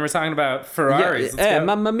Lancias, man. We're talking about Ferraris.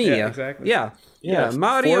 Mamma mia. Yeah, exactly. Yeah.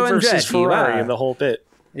 Mario Ford and versus Jackie, Ferrari and the whole bit.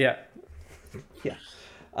 Yeah.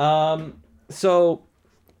 So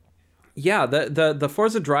yeah, the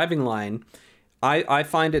Forza driving line, I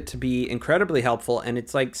find it to be incredibly helpful, and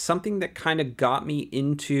it's like something that kind of got me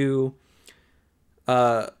into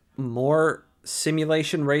more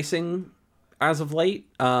simulation racing as of late.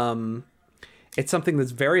 It's something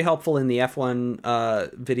that's very helpful in the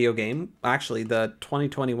F1 video game. Actually, the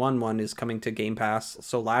 2021 one is coming to Game Pass.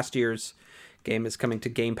 So last year's game is coming to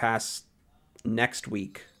Game Pass next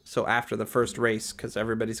week. So after the first race, because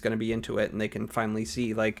everybody's going to be into it and they can finally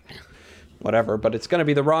see like whatever. But it's going to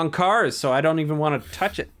be the wrong cars, so I don't even want to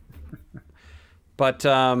touch it. But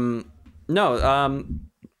that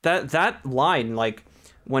line, like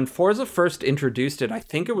when Forza first introduced it, I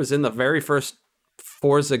think it was in the very first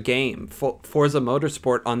Forza game, Forza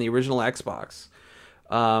Motorsport on the original Xbox.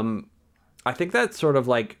 I think that sort of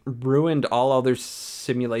like ruined all other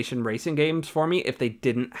simulation racing games for me if they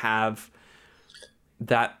didn't have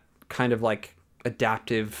that kind of like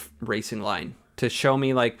adaptive racing line to show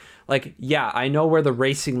me like yeah, I know where the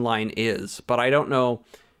racing line is, but I don't know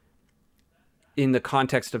in the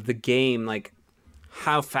context of the game like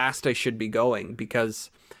how fast I should be going, because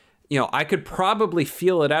I could probably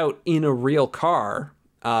feel it out in a real car,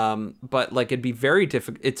 but like it'd be very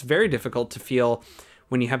difficult. It's very difficult to feel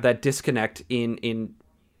when you have that disconnect in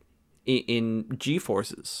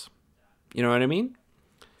G-forces. You know what I mean?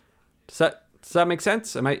 Does that make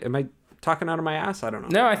sense? Am I talking out of my ass? I don't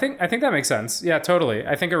know. No, I think that makes sense. Yeah, totally.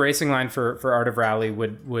 I think a racing line for Art of Rally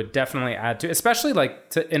would definitely add to, especially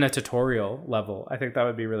like in a tutorial level. I think that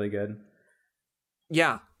would be really good.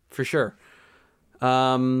 Yeah, for sure.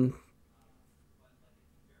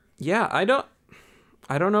 Yeah, I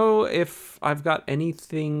don't know if I've got any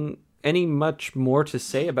much more to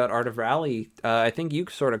say about Art of Rally. I think you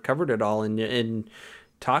sort of covered it all in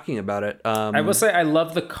talking about it. I will say I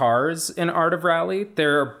love the cars in Art of Rally.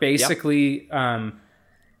 They're basically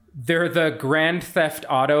they're the Grand Theft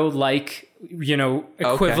Auto like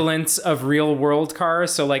equivalents of real world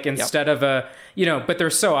cars. So like instead of but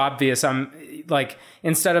they're so obvious. Like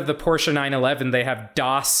instead of the Porsche 911, they have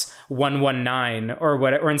DOS 119 or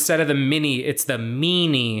whatever. Or instead of the Mini, it's the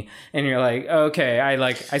Meanie, and you're like, okay,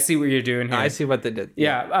 I see what you're doing here. I see what they did.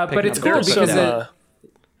 Yeah, but it's cool because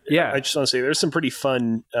I just want to say there's some pretty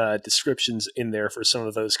fun descriptions in there for some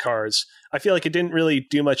of those cars. I feel like it didn't really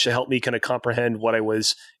do much to help me kind of comprehend what I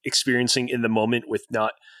was experiencing in the moment with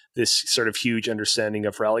not this sort of huge understanding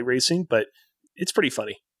of rally racing, but it's pretty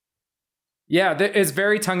funny. Yeah, it's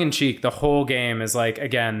very tongue-in-cheek. The whole game is like,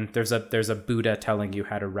 again, there's a Buddha telling you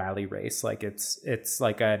how to rally race. Like it's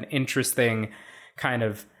like an interesting kind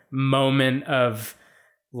of moment of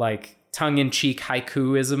like tongue-in-cheek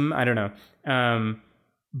haikuism. I don't know.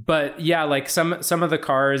 But yeah, like some of the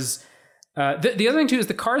cars, the other thing too is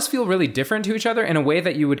the cars feel really different to each other in a way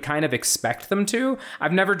that you would kind of expect them to.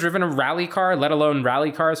 I've never driven a rally car, let alone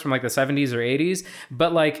rally cars from like the 70s or 80s.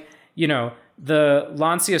 But like, the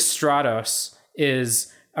Lancia Stratos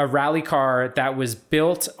is a rally car that was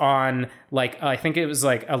built on like, I think it was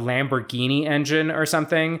like a Lamborghini engine or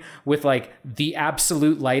something, with like the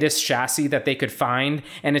absolute lightest chassis that they could find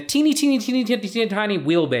and a teeny tiny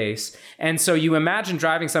wheelbase. And so you imagine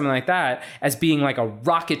driving something like that as being like a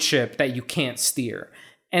rocket ship that you can't steer.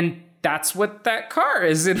 And that's what that car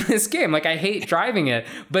is in this game. Like, I hate driving it,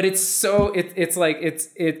 but it's so it's like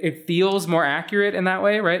it feels more accurate in that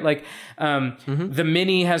way, right? Like, the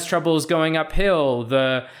Mini has troubles going uphill.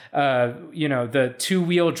 The the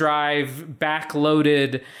 2-wheel drive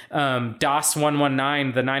back-loaded DAS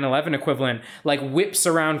 119, the 911 equivalent, like whips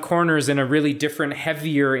around corners in a really different,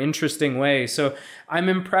 heavier, interesting way. So I'm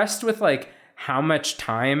impressed with like how much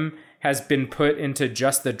time has been put into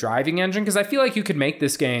just the driving engine, because I feel like you could make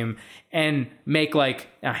this game and make like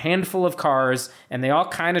a handful of cars and they all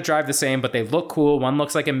kind of drive the same, but they look cool. One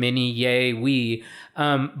looks like a Mini, yay, wee.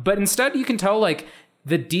 But instead you can tell like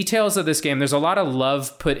the details of this game, there's a lot of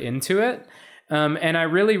love put into it. And I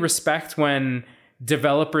really respect when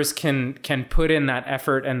developers can put in that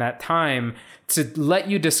effort and that time to let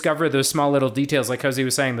you discover those small little details, like Cozy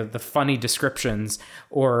was saying, the funny descriptions,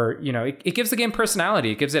 or, it gives the game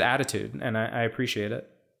personality, it gives it attitude, and I appreciate it.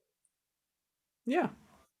 Yeah.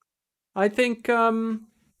 I think, okay.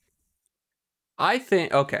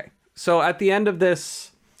 So at the end of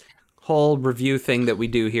this whole review thing that we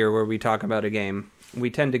do here, where we talk about a game, we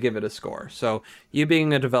tend to give it a score. So you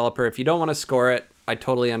being a developer, if you don't want to score it, I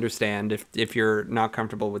totally understand if you're not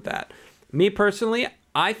comfortable with that. Me personally,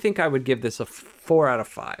 I think I would give this a 4 out of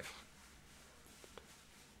 5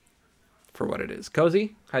 for what it is.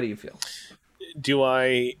 Cozy, how do you feel? Do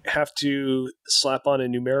I have to slap on a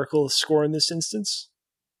numerical score in this instance?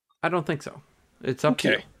 I don't think so. It's up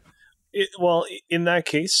to you. Well, in that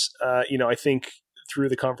case, I think through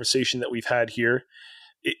the conversation that we've had here,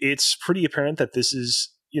 it's pretty apparent that this is,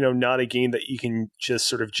 not a game that you can just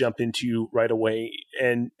sort of jump into right away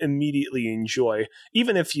and immediately enjoy,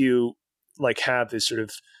 even if you have this sort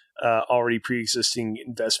of already pre-existing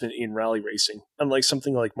investment in rally racing. Unlike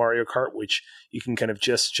something like Mario Kart, which you can kind of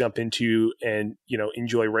just jump into and,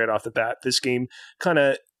 enjoy right off the bat. This game kind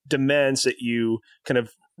of demands that you kind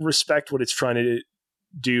of respect what it's trying to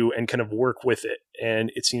do and kind of work with it.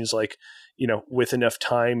 And it seems like, with enough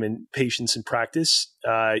time and patience and practice,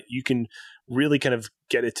 you can really kind of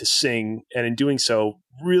get it to sing. And in doing so,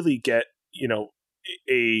 really get,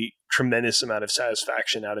 a tremendous amount of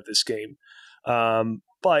satisfaction out of this game.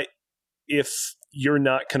 But if you're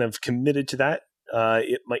not kind of committed to that,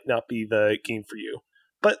 it might not be the game for you.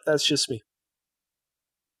 But that's just me.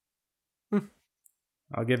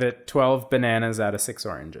 I'll give it 12 bananas out of 6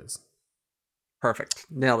 oranges. Perfect.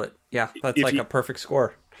 Nailed it. Yeah, that's a perfect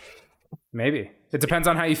score. Maybe. It depends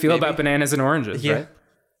on how you feel about bananas and oranges, right?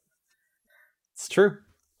 It's true.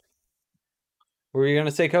 What were you going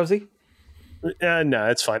to say, Cozy? No,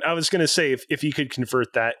 it's fine. I was going to say if you could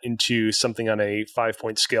convert that into something on a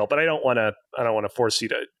 5-point scale, but I don't want to force you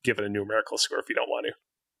to give it a numerical score if you don't want to.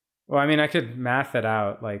 Well, I mean, I could math it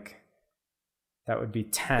out. Like, that would be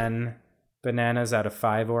 10 bananas out of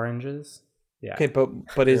 5 oranges. Yeah. Okay,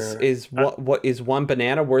 but is one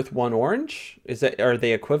banana worth 1 orange? Are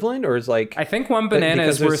they equivalent, or is like? I think one banana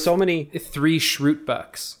is worth so many 3 Schrute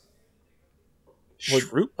bucks.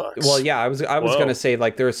 Schrute bucks. Well, yeah, I was going to say,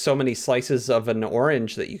 like, there's so many slices of an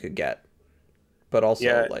orange that you could get, but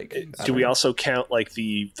also do we also count like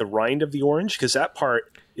the rind of the orange, because that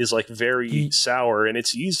part is like very sour and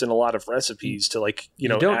it's used in a lot of recipes to like you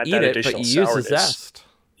don't add eat that it, additional but you sourness. use the zest.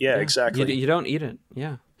 Yeah, exactly. You don't eat it.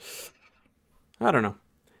 Yeah. I don't know.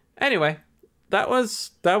 Anyway, that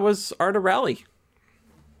was Art of Rally.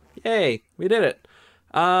 Yay, we did it.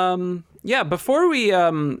 Before we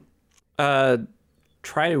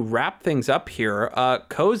try to wrap things up here,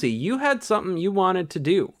 Cozy, you had something you wanted to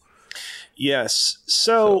do. Yes.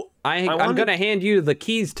 So I'm going to hand you the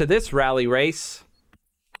keys to this rally race.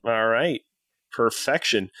 All right.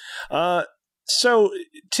 Perfection. So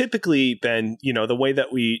typically, Ben, the way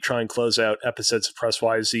that we try and close out episodes of Press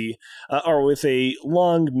YZ are with a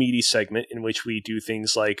long, meaty segment in which we do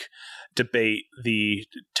things like debate the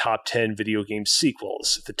top 10 video game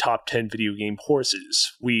sequels, the top 10 video game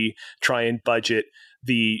horses. We try and budget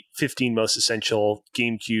the 15 most essential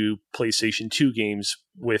GameCube, PlayStation 2 games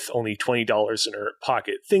with only $20 in our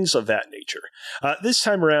pocket, things of that nature. This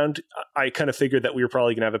time around, I kind of figured that we were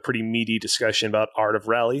probably going to have a pretty meaty discussion about Art of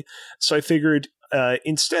Rally. So I figured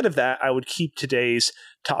instead of that, I would keep today's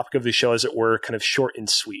topic of the show, as it were, kind of short and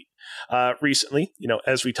sweet. Recently,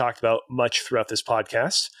 as we talked about much throughout this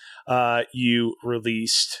podcast, you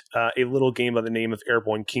released a little game by the name of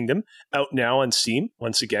Airborne Kingdom, out now on Steam.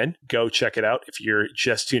 Once again, go check it out if you're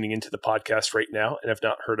just tuning into the podcast right now and have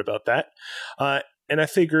not heard about that. And I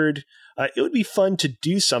figured it would be fun to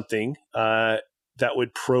do something that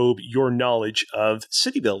would probe your knowledge of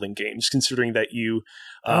city building games, considering that you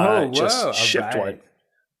just shipped one.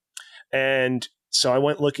 And so I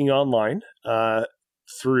went looking online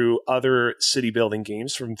through other city building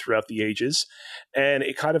games from throughout the ages, and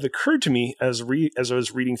it kind of occurred to me as I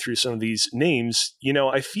was reading through some of these names,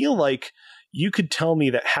 I feel like you could tell me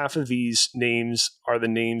that half of these names are the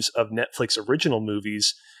names of Netflix original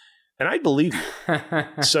movies, and I'd believe you.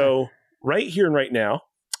 So right here and right now,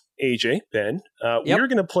 AJ, Ben, we're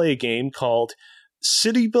going to play a game called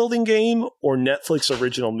City Building Game or Netflix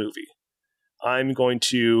Original Movie. I'm going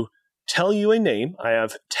to tell you a name. I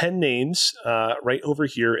have 10 names right over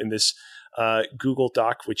here in this Google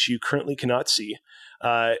Doc, which you currently cannot see.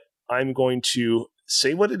 I'm going to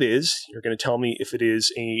say what it is. You're going to tell me if it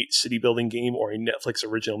is a city building game or a Netflix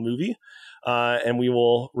original movie, and we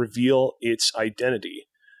will reveal its identity.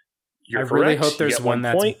 I really hope there's one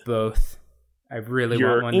that's both. I really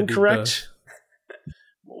want one to be both.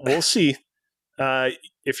 We'll see.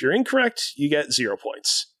 If you're incorrect, you get 0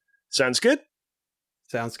 points. Sounds good?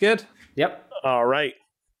 Sounds good. Yep. All right.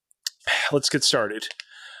 Let's get started.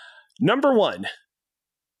 Number 1.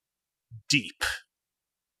 Deep.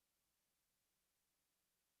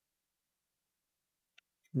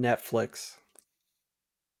 Netflix.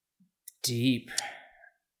 Deep.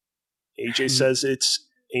 AJ says it's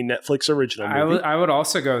a Netflix original movie. I would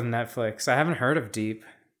also go with Netflix. I haven't heard of Deep.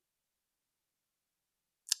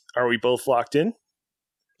 Are we both locked in?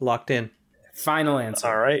 Locked in. Final answer.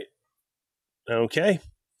 All right. Okay.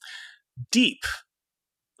 Deep,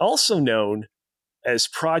 also known as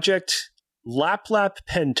Project Lap Lap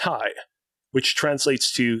Pen Tai, which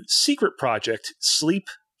translates to Secret Project Sleep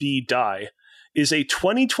Be Die, is a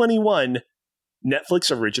 2021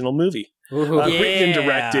 Netflix original movie. Written and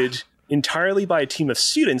directed entirely by a team of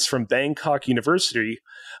students from Bangkok University.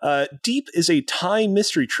 Deep is a Thai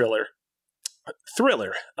mystery thriller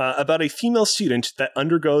about a female student that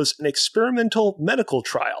undergoes an experimental medical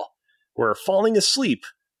trial where falling asleep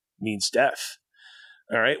means death.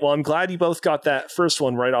 All right. Well, I'm glad you both got that first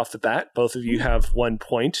one right off the bat. Both of you have 1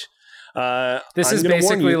 point. This is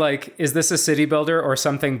basically like, is this a city builder or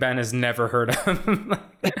something Ben has never heard of?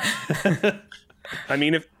 I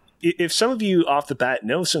mean, if some of you off the bat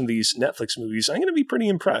know some of these Netflix movies, I'm going to be pretty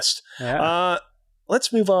impressed. Yeah.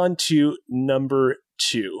 Let's move on to number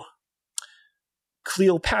 2.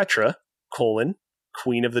 Cleopatra, Queen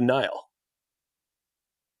of the Nile.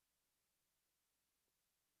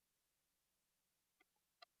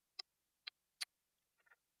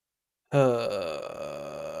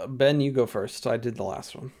 Ben, you go first. I did the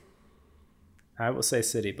last one. I will say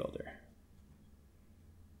city builder.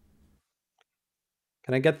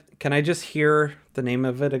 Can I just hear the name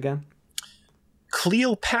of it again?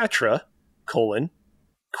 Cleopatra,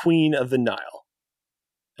 Queen of the Nile.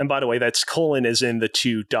 And by the way, that's colon as in the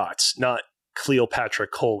 2 dots, not Cleopatra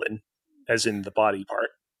as in the body part.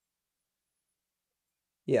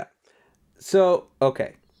 Yeah. So,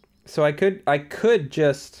 okay. So I could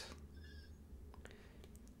just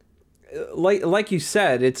like you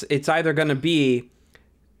said, it's either going to be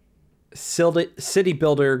city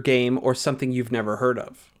builder game or something you've never heard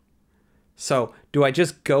of. So do I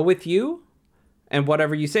just go with you and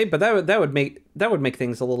whatever you say? But that would make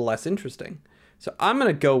things a little less interesting. So I'm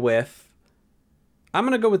gonna go with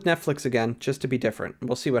Netflix again, just to be different.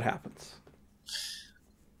 We'll see what happens.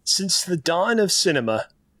 Since the dawn of cinema,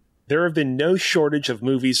 there have been no shortage of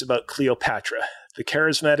movies about Cleopatra, the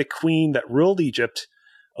charismatic queen that ruled Egypt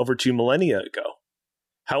over 2 millennia ago.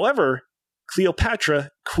 However,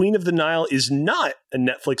 Cleopatra, Queen of the Nile is not a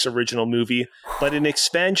Netflix original movie, but an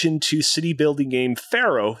expansion to city building game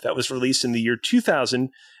Pharaoh that was released in the year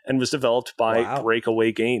 2000 and was developed by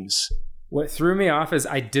Breakaway Games. What threw me off is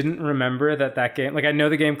I didn't remember that game, like I know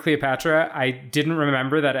the game Cleopatra, I didn't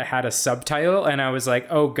remember that it had a subtitle, and I was like,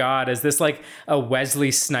 oh God, is this like a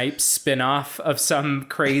Wesley Snipes spin-off of some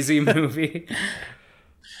crazy movie?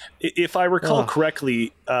 If I recall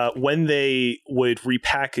correctly, when they would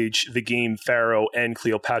repackage the game Pharaoh and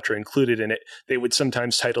Cleopatra included in it, they would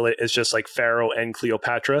sometimes title it as just like Pharaoh and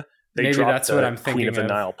Cleopatra. They Maybe dropped that's the what I'm thinking Queen of the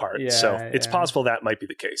Nile part. So it's possible that might be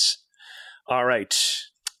the case. All right.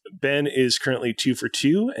 Ben is currently 2 for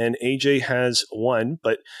 2 and AJ has 1,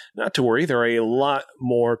 but not to worry. There are a lot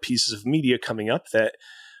more pieces of media coming up that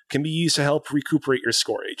can be used to help recuperate your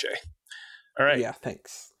score, AJ. All right. Yeah,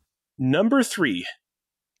 thanks. Number 3,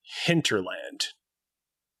 Hinterland.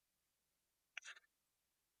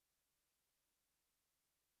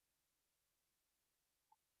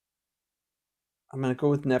 I'm going to go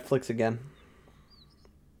with Netflix again.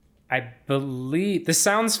 I believe this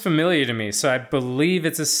sounds familiar to me, so I believe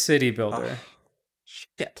it's a city builder.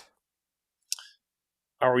 Shit.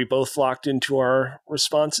 Are we both locked into our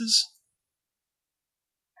responses?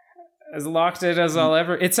 As locked in as I'll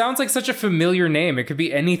ever. It sounds like such a familiar name. It could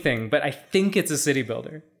be anything, but I think it's a city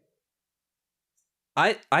builder.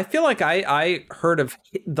 I feel like I heard of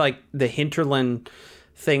like the Hinterland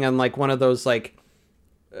thing on like one of those like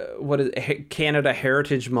what is it, Canada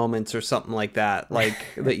Heritage Moments or something like that, like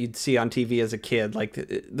that you'd see on TV as a kid. Like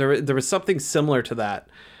there was something similar to that.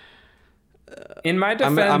 In my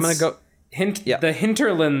defense, I'm gonna go. The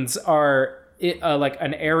Hinterlands are like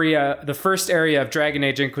an area, the first area of Dragon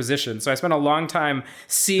Age Inquisition. So I spent a long time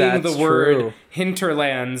seeing the word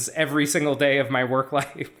Hinterlands every single day of my work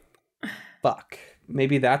life. Fuck.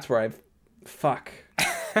 Maybe that's where I've. Fuck.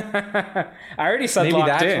 I already said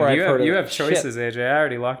locked in. You have choices, Shit. AJ. I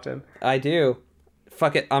already locked in. I do.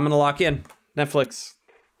 Fuck it. I'm gonna lock in. Netflix.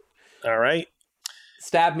 All right.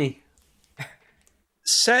 Stab me.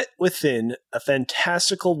 Set within a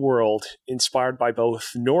fantastical world inspired by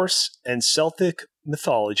both Norse and Celtic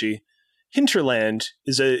mythology, Hinterland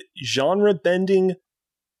is a genre-bending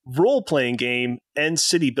role-playing game and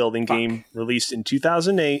city-building game released in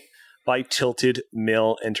 2008 by Tilted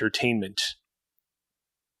Mill Entertainment.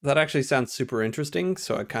 That actually sounds super interesting,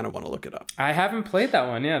 so I kind of want to look it up. I haven't played that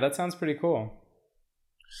one. Yeah, that sounds pretty cool.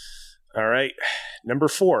 All right. Number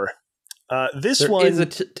 4. There is a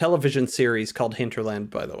television series called Hinterland,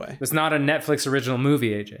 by the way. It's not a Netflix original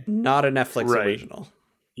movie, AJ. Not a Netflix original.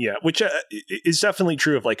 Yeah, which is definitely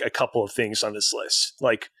true of like a couple of things on this list.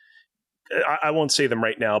 Like, I won't say them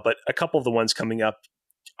right now, but a couple of the ones coming up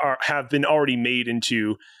have been already made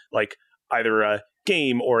into like either a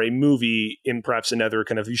game or a movie in perhaps another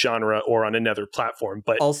kind of genre or on another platform.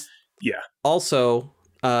 But Also,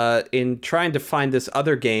 in trying to find this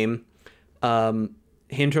other game,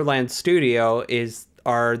 Hinterland Studio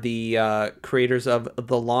are the creators of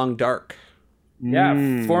The Long Dark.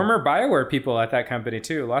 Yeah, former BioWare people at that company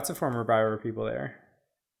too. Lots of former BioWare people there.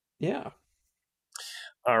 Yeah.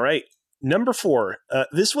 All right. Number 4.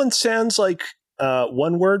 This one sounds like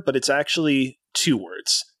one word, but it's actually 2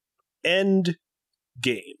 words. End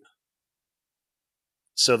game.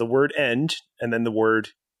 So the word end and then the word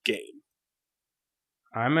game.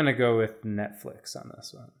 I'm going to go with Netflix on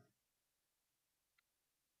this one.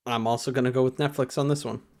 I'm also going to go with Netflix on this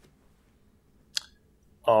one.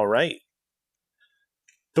 All right.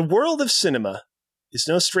 The world of cinema is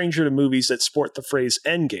no stranger to movies that sport the phrase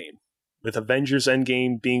endgame, with Avengers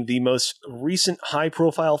Endgame being the most recent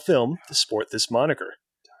high-profile film to sport this moniker.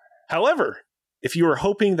 However, if you were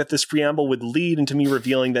hoping that this preamble would lead into me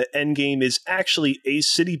revealing that Endgame is actually a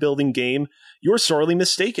city-building game, you're sorely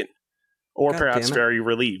mistaken. Or perhaps very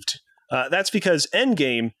relieved. That's because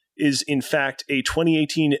Endgame is in fact a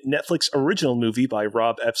 2018 Netflix original movie by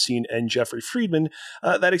Rob Epstein and Jeffrey Friedman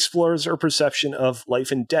that explores our perception of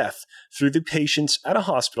life and death through the patients at a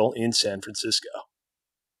hospital in San Francisco.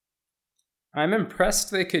 I'm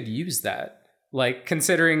impressed they could use that. Like,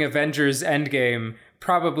 considering Avengers Endgame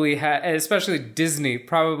probably especially Disney,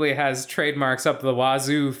 probably has trademarks up the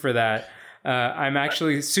wazoo for that. I'm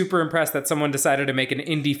actually super impressed that someone decided to make an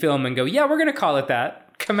indie film and go, yeah, we're going to call it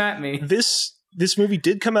that. Come at me. This movie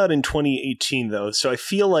did come out in 2018, though, so I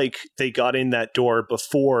feel like they got in that door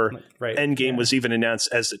before Endgame was even announced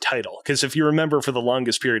as the title. Because if you remember, for the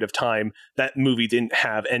longest period of time, that movie didn't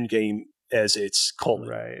have Endgame as its colon.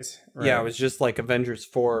 Right. Yeah, it was just like Avengers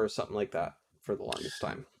 4 or something like that for the longest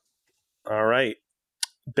time. All right.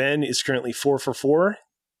 Ben is currently 4 for 4.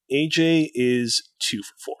 AJ is 2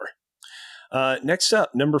 for 4. Next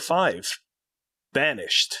up, number 5,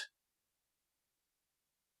 Banished.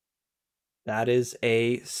 That is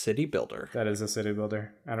a city builder. That is a city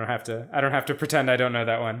builder. I don't have to pretend I don't know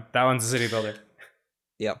that one. That one's a city builder.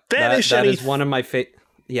 Yep. That is one of my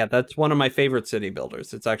that's one of my favorite city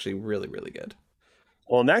builders. It's actually really, really good.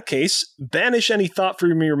 Well, in that case, banish any thought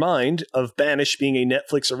from your mind of Banished being a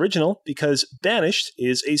Netflix original, because Banished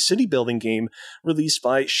is a city-building game released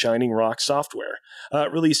by Shining Rock Software.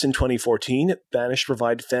 Released in 2014, Banished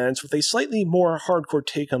provided fans with a slightly more hardcore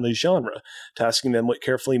take on the genre, tasking them with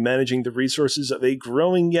carefully managing the resources of a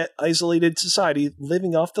growing yet isolated society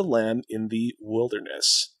living off the land in the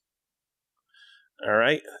wilderness. All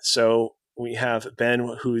right, so we have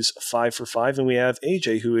Ben, who's 5 for 5, and we have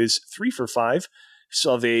AJ, who is 3 for 5.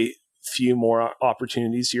 Still have a few more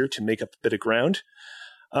opportunities here to make up a bit of ground.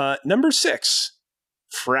 Number 6,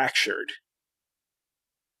 Fractured.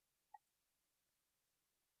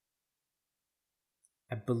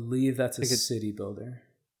 I believe that's a city builder.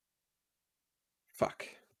 Fuck.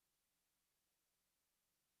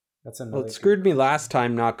 That's another. Well, it screwed me last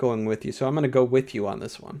time not going with you, so I'm going to go with you on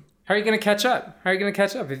this one. How are you going to catch up? How are you going to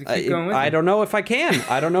catch up if you keep going with me? I don't know if I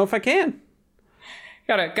can.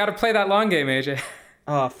 Gotta play that long game, AJ.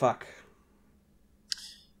 Oh, fuck.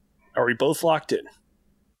 Are we both locked in?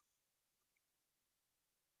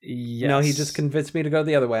 Yes. No, he just convinced me to go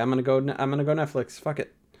the other way. I'm gonna go Netflix. Fuck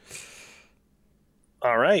it.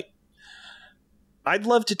 All right. I'd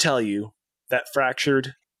love to tell you that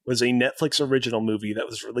Fractured was a Netflix original movie that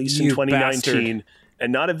was released in 2019 bastard.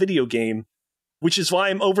 And not a video game, which is why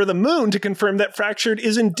I'm over the moon to confirm that Fractured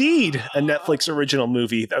is indeed a Netflix original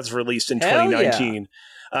movie that was released in 2019.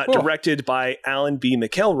 Cool. Directed by Alan B.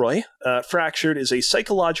 McElroy, Fractured is a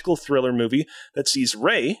psychological thriller movie that sees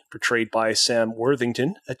Ray, portrayed by Sam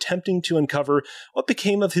Worthington, attempting to uncover what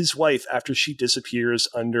became of his wife after she disappears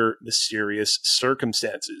under mysterious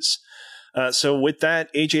circumstances. So with that,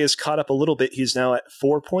 AJ has caught up a little bit. He's now at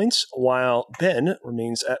 4 points, while Ben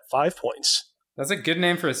remains at 5 points. That's a good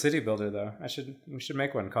name for a city builder, though. We should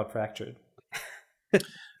make one called Fractured.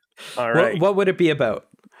 All right. What would it be about?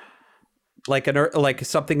 Like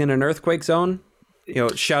something in an earthquake zone?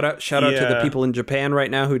 Shout out to the people in Japan right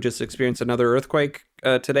now who just experienced another earthquake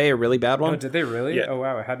today, a really bad one. Oh, did they really? Yeah. Oh,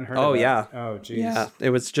 wow. I hadn't heard of that. Yeah. Oh, geez. Yeah, it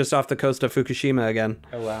was just off the coast of Fukushima again.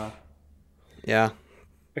 Oh, wow. Yeah.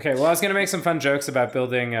 Okay, well, I was going to make some fun jokes about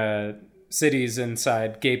building cities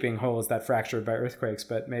inside gaping holes that fractured by earthquakes,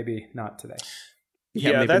 but maybe not today.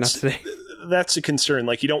 Yeah, that's a concern.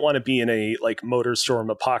 Like, you don't want to be in a MotorStorm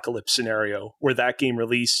apocalypse scenario where that game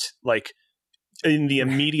released in the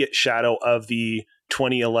immediate shadow of the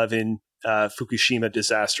 2011 Fukushima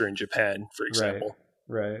disaster in Japan, for example.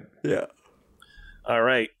 Right. Yeah. All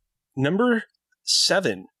right. Number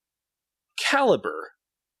 7, Caliber.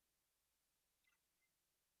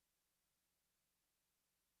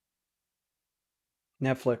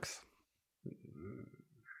 Netflix.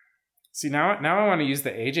 See, now I want to use the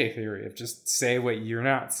AJ theory of just say what you're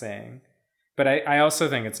not saying. But I also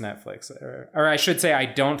think it's Netflix. Or I should say I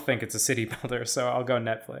don't think it's a city builder, so I'll go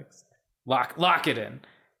Netflix. Lock it in.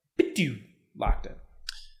 Locked it.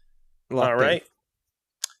 All right.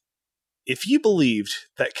 If you believed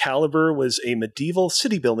that Caliber was a medieval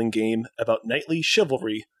city building game about knightly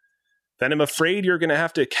chivalry, then I'm afraid you're going to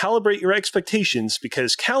have to calibrate your expectations,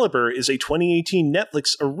 because Caliber is a 2018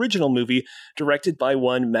 Netflix original movie directed by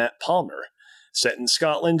one Matt Palmer. Set in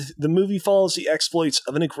Scotland, the movie follows the exploits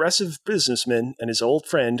of an aggressive businessman and his old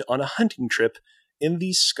friend on a hunting trip in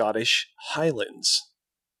the Scottish Highlands.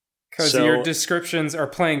 Cozy, your descriptions are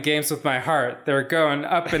playing games with my heart. They're going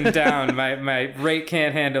up and down. my rate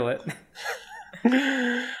can't handle it.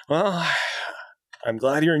 Well, I'm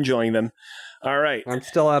glad you're enjoying them. All right. I'm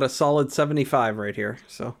still at a solid 75 right here,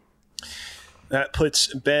 so. That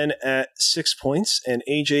puts Ben at 6 points and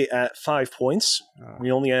AJ at 5 points. We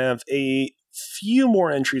only have a few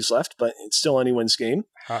more entries left, but it's still anyone's game.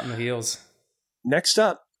 Hot in the heels. Next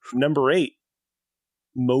up, number 8,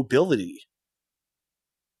 Mobility.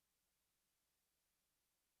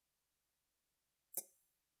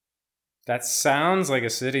 That sounds like a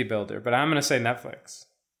city builder, but I'm going to say Netflix.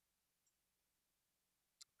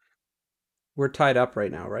 We're tied up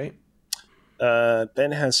right now, right?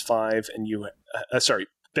 Ben has 5 and you...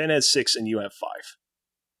 Ben has 6 and you have 5.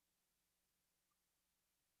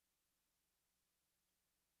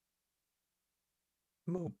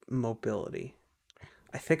 Mobility.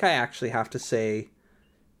 I think I actually have to say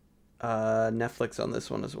Netflix on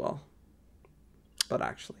this one as well. But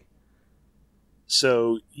actually.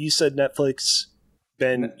 So you said Netflix.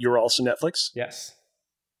 Ben, you're also Netflix? Yes.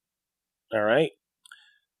 All right.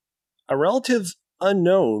 A relative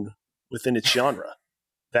unknown within its genre.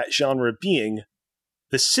 That genre being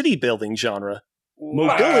the city building genre.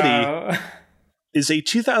 Mobility is a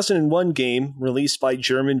 2001 game released by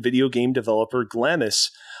German video game developer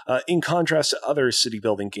Glamis. In contrast to other city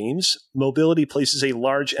building games, Mobility places a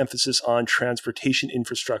large emphasis on transportation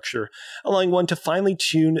infrastructure, allowing one to finely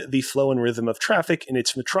tune the flow and rhythm of traffic in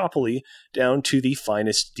its metropole down to the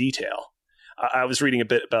finest detail. I was reading a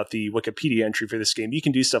bit about the Wikipedia entry for this game. You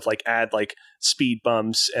can do stuff like add speed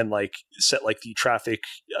bumps and set the traffic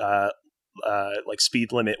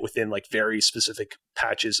speed limit within very specific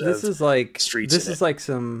patches of streets. This is like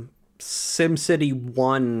some SimCity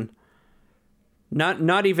 1,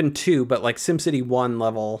 not even 2, but SimCity 1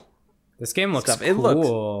 level. This game looks stuff.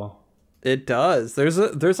 cool. It does. There's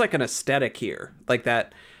an aesthetic here, like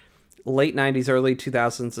that. late 90s, early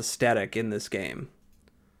 2000s aesthetic in this game.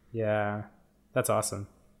 Yeah, that's awesome.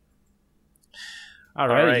 All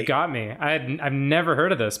right, you got me. I've never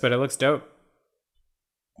heard of this, but it looks dope.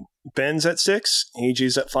 Ben's at 6,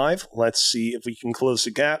 AJ's at 5. Let's see if we can close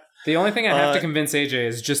the gap. The only thing I have to convince AJ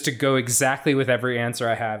is just to go exactly with every answer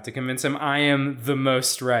I have, to convince him I am the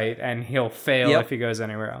most right, and he'll fail if he goes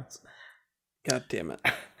anywhere else. God damn it.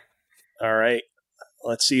 All right.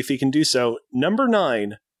 Let's see if he can do so. Number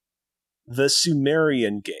 9, the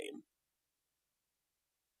Sumerian game.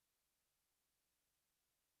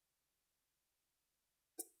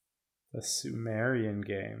 The Sumerian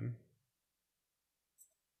game.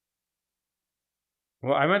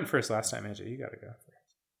 Well, I went first last time, AJ. You gotta go first.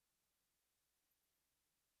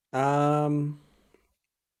 I'm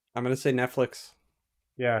gonna say Netflix.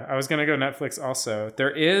 Yeah, I was gonna go Netflix also.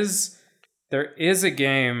 There is a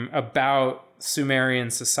game about Sumerian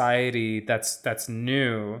society that's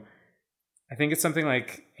new. I think it's something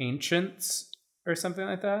like Ancients or something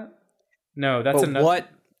like that. No, that's another.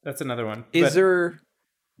 That's another one. Is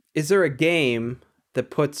there a game that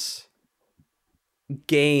puts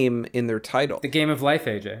game in their title? The Game of Life,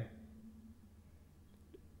 AJ.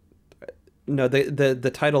 No,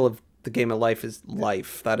 the title of the Game of Life is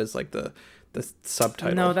Life. That is like the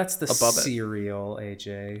subtitle. No, that's the above serial,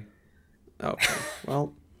 AJ. Okay.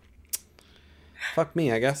 Well, fuck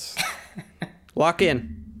me, I guess. Lock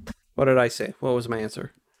in. What did I say? What was my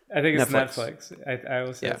answer? I think it's Netflix. I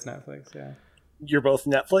will say it's Netflix, yeah. You're both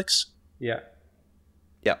Netflix? Yeah.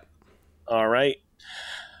 Yep. All right.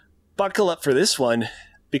 Buckle up for this one,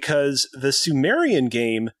 because the Sumerian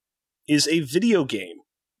game is a video game.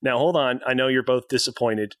 Now, hold on. I know you're both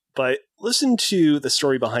disappointed, but listen to the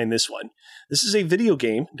story behind this one. This is a video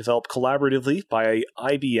game developed collaboratively by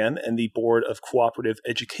IBM and the Board of Cooperative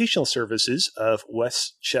Educational Services of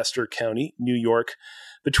Westchester County, New York,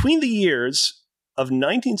 between the years of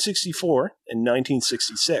 1964 and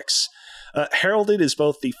 1966. Heralded as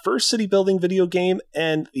both the first city-building video game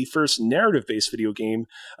and the first narrative-based video game,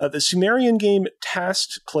 the Sumerian game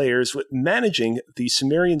tasked players with managing the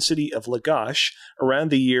Sumerian city of Lagash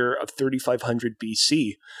around the year of 3500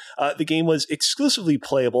 BC. The game was exclusively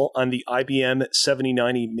playable on the IBM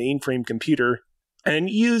 7090 mainframe computer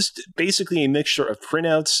and used basically a mixture of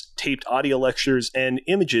printouts, taped audio lectures, and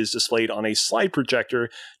images displayed on a slide projector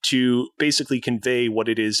to basically convey what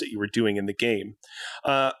it is that you were doing in the game.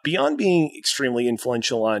 Beyond being extremely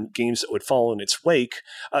influential on games that would follow in its wake,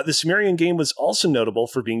 the Sumerian game was also notable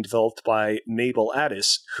for being developed by Mabel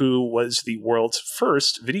Addis, who was the world's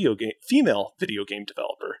first female video game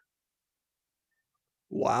developer.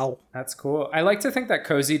 Wow. That's cool. I like to think that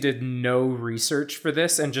Cozy did no research for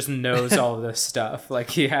this and just knows all of this stuff. Like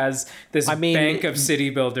he has this bank of city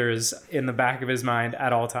builders in the back of his mind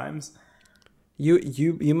at all times.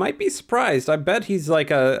 You might be surprised. I bet he's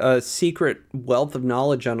like a secret wealth of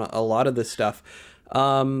knowledge on a lot of this stuff.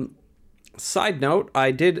 Side note,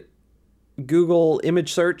 I did Google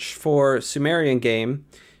image search for Sumerian game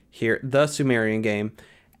here, the Sumerian game,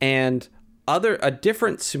 and a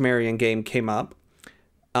different Sumerian game came up.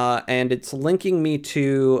 And it's linking me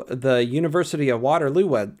to the University of Waterloo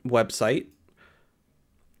website,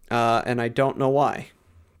 and I don't know why.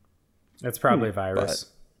 It's probably a virus.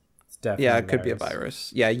 It's definitely it could be a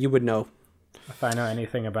virus. Yeah, you would know. If I know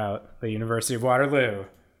anything about the University of Waterloo,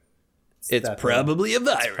 it's probably a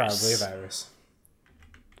virus. It's probably a virus.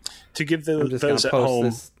 To give those at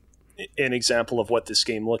home an example of what this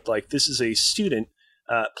game looked like, this is a student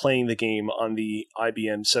playing the game on the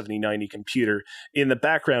IBM 7090 computer. In the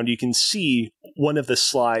background, you can see one of the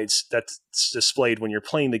slides that's displayed when you're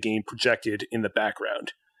playing the game projected in the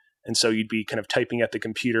background. And so you'd be kind of typing at the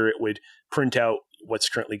computer. It would print out what's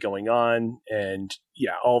currently going on. And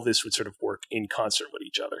yeah, all of this would sort of work in concert with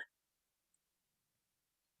each other.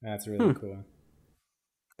 That's really cool.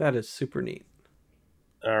 That is super neat.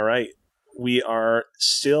 All right. We are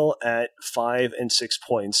still at 5 and 6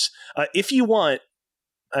 points. If you want,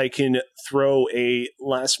 I can throw a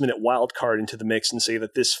last-minute wild card into the mix and say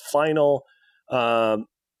that this final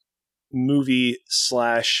movie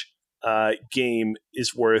 / game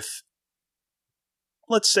is worth,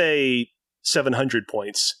 let's say, 700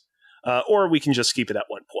 points. Or we can just keep it at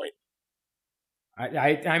 1 point.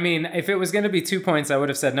 I mean, if it was going to be 2 points, I would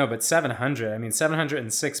have said no, but 700. I mean,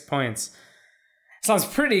 706 points sounds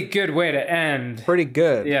pretty good way to end. Pretty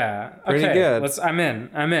good. Yeah. Pretty good. I'm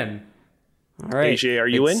in. All right. AJ, are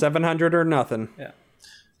you in? 700 or nothing. Yeah.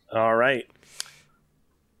 All right.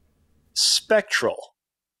 Spectral.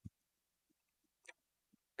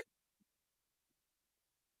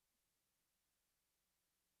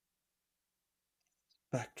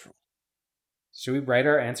 Should we write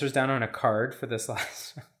our answers down on a card for this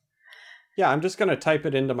last one? Yeah, I'm just going to type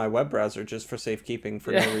it into my web browser just for safekeeping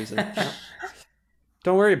for no reason. Yeah.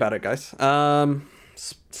 Don't worry about it, guys.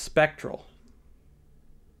 Spectral.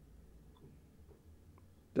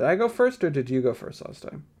 Did I go first or did you go first last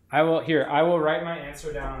time? I will write my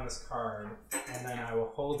answer down on this card and then I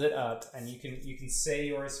will hold it up and you can say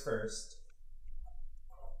yours first.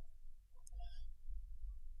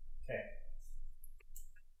 Okay.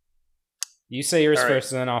 You say yours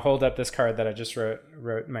first, and then I'll hold up this card that I just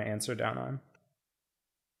wrote my answer down on.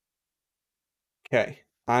 Okay.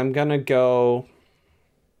 I'm going to go...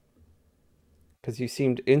 because you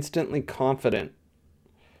seemed instantly confident.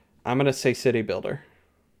 I'm going to say City Builder.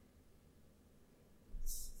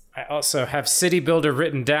 I also have City Builder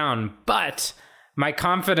written down, but my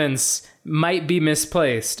confidence might be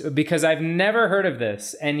misplaced because I've never heard of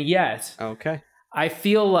this, and yet... Okay. I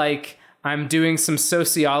feel like I'm doing some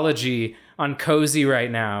sociology on Cozy right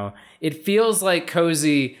now. It feels like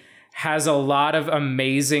Cozy has a lot of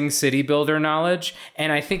amazing city builder knowledge,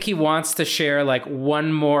 and I think he wants to share like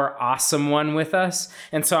one more awesome one with us.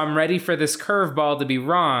 And so I'm ready for this curveball to be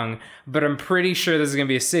wrong, but I'm pretty sure this is going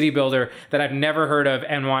to be a city builder that I've never heard of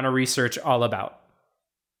and want to research all about.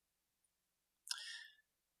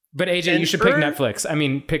 But AJ, you should pick Netflix. I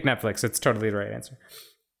mean, pick Netflix. It's totally the right answer.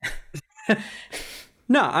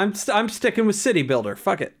 No, I'm sticking with City Builder.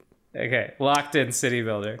 Fuck it. Okay, locked in City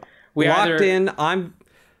Builder.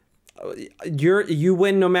 You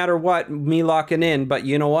win no matter what, me locking in, but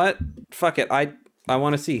you know what? Fuck it. I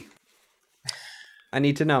want to see. I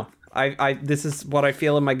need to know. This is what I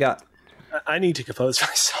feel in my gut. I need to compose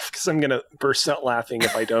myself because I'm going to burst out laughing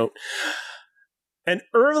if I don't. An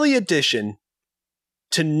early addition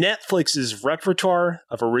to Netflix's repertoire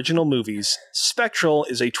of original movies, Spectral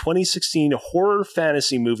is a 2016 horror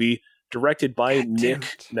fantasy movie directed by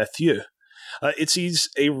Nick Mathieu. It sees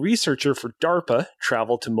a researcher for DARPA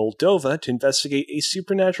travel to Moldova to investigate a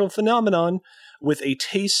supernatural phenomenon with a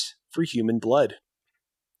taste for human blood.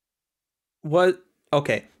 What?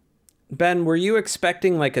 Okay. Ben, were you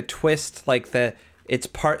expecting like a twist, like it's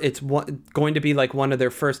going to be like one of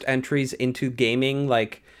their first entries into gaming,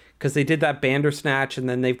 like, because they did that Bandersnatch and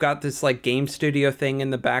then they've got this like game studio thing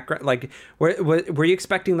in the background. Like, were you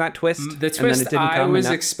expecting that twist? The twist I was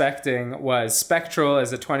expecting was Spectral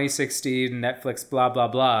as a 2016 Netflix blah, blah,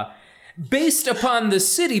 blah, based upon the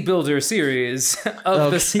City Builder series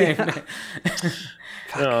of the same name.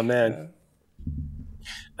 Oh, man.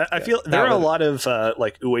 I feel there are a lot of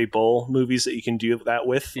like Uwe Boll movies that you can do that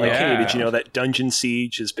with. Like, hey, did you know that Dungeon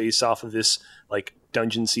Siege is based off of this like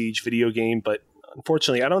Dungeon Siege video game? But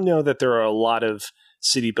unfortunately, I don't know that there are a lot of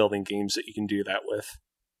city building games that you can do that with.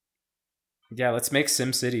 Yeah, let's make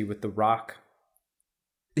SimCity with The Rock.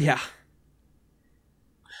 Yeah.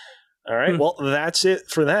 All right. Well, that's it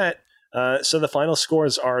for that. So the final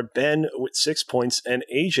scores are Ben with 6 points and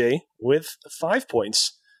AJ with 5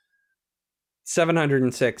 points.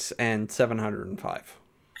 706 and 705.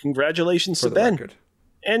 Congratulations to Ben. Record.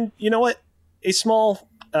 And you know what? A small,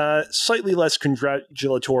 slightly less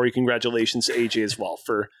congratulatory congratulations to AJ as well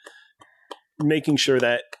for making sure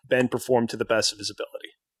that Ben performed to the best of his ability.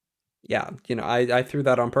 Yeah, you know, I threw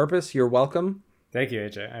that on purpose. You're welcome. Thank you,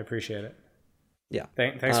 AJ. I appreciate it. Yeah.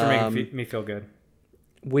 Thanks for making me feel good.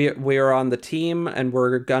 We are on the team, and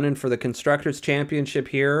we're gunning for the Constructors' Championship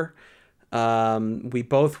here. We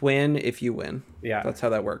both win if you win. Yeah. That's how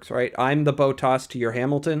that works, right? I'm the bow toss to your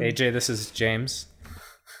Hamilton. AJ, this is James.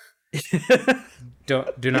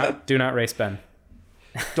 Do not race Ben.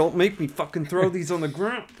 Don't make me fucking throw these on the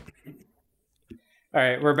ground. All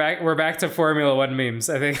right, we're back to Formula One memes,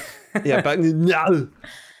 I think. Yeah, but no,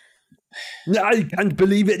 I can't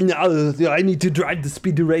believe it. No, I need to drive the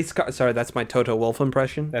speedy race car. Sorry, that's my Toto Wolff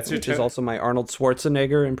impression. Which is also my Arnold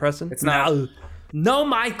Schwarzenegger impression. It's not. No,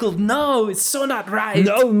 Michael, no, it's so not right.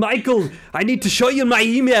 No, Michael, I need to show you my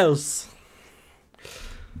emails.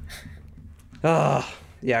 Yeah,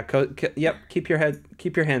 yep. Keep your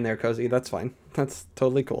hand there, Cozy. That's fine. That's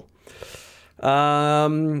totally cool.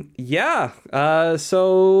 Yeah.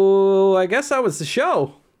 So I guess that was the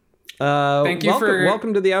show.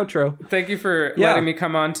 Welcome to the outro. Thank you for letting me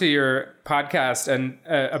come on to your podcast and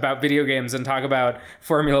about video games and talk about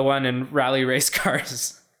Formula One and rally race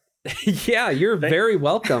cars. Yeah, you're very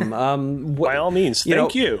welcome. By all means,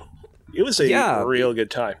 thank you. It was a real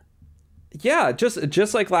good time. Yeah,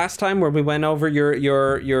 just like last time where we went over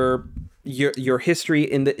your history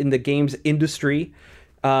in the games industry.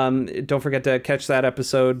 Don't forget to catch that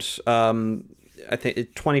episode. I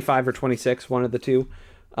think 25 or 26, one of the two.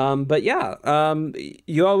 But yeah,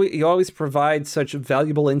 you always provide such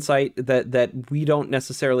valuable insight that we don't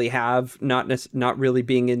necessarily have, not really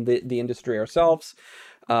being in the industry ourselves.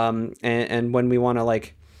 And when we want to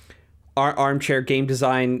like armchair game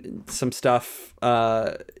design some stuff,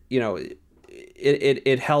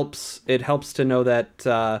 it helps to know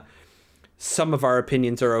that some of our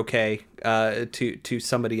opinions are okay to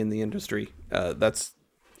somebody in the industry. That's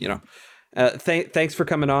thanks for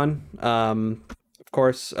coming on. Of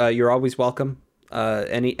course, you're always welcome.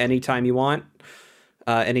 Anytime you want.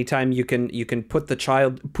 Anytime you can put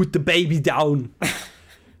the baby down.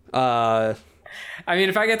 I mean,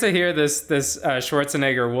 if I get to hear this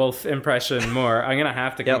Schwarzenegger wolf impression more, I'm gonna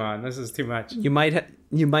have to come on. This is too much. You might have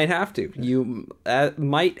to. You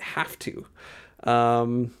might have to.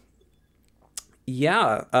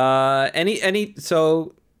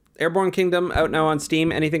 So Airborne Kingdom out now on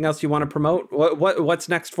Steam. Anything else you want to promote? What's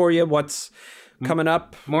next for you? What's coming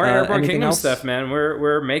up? More Airborne Kingdom stuff, man.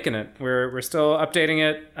 We're making it. We're still updating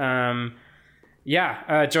it.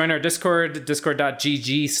 Join our Discord,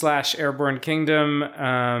 discord.gg/Airborne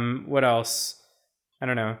Kingdom. What else? I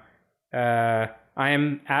don't know. I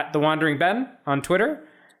am at The Wandering Ben on Twitter.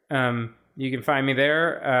 You can find me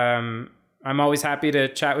there. I'm always happy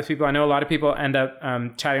to chat with people. I know a lot of people end up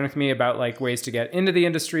chatting with me about like ways to get into the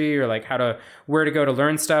industry or like where to go to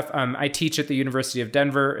learn stuff. I teach at the University of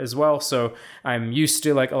Denver as well, so I'm used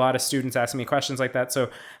to like a lot of students asking me questions like that. So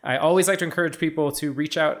I always like to encourage people to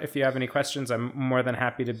reach out if you have any questions. I'm more than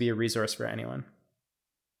happy to be a resource for anyone.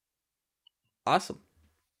 Awesome.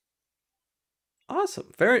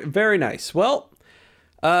 Very, very nice. Well,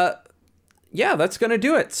 that's going to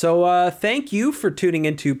do it. So thank you for tuning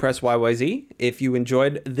into Press YYZ. If you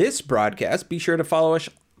enjoyed this broadcast, be sure to follow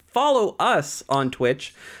us on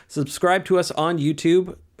Twitch, subscribe to us on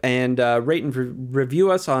YouTube, and rate and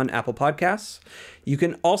review us on Apple Podcasts. You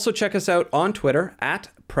can also check us out on Twitter at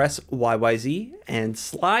Press YYZ and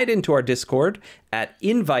slide into our Discord at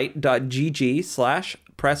invite.gg/Press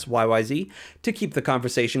YYZ to keep the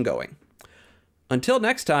conversation going. Until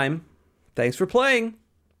next time, thanks for playing.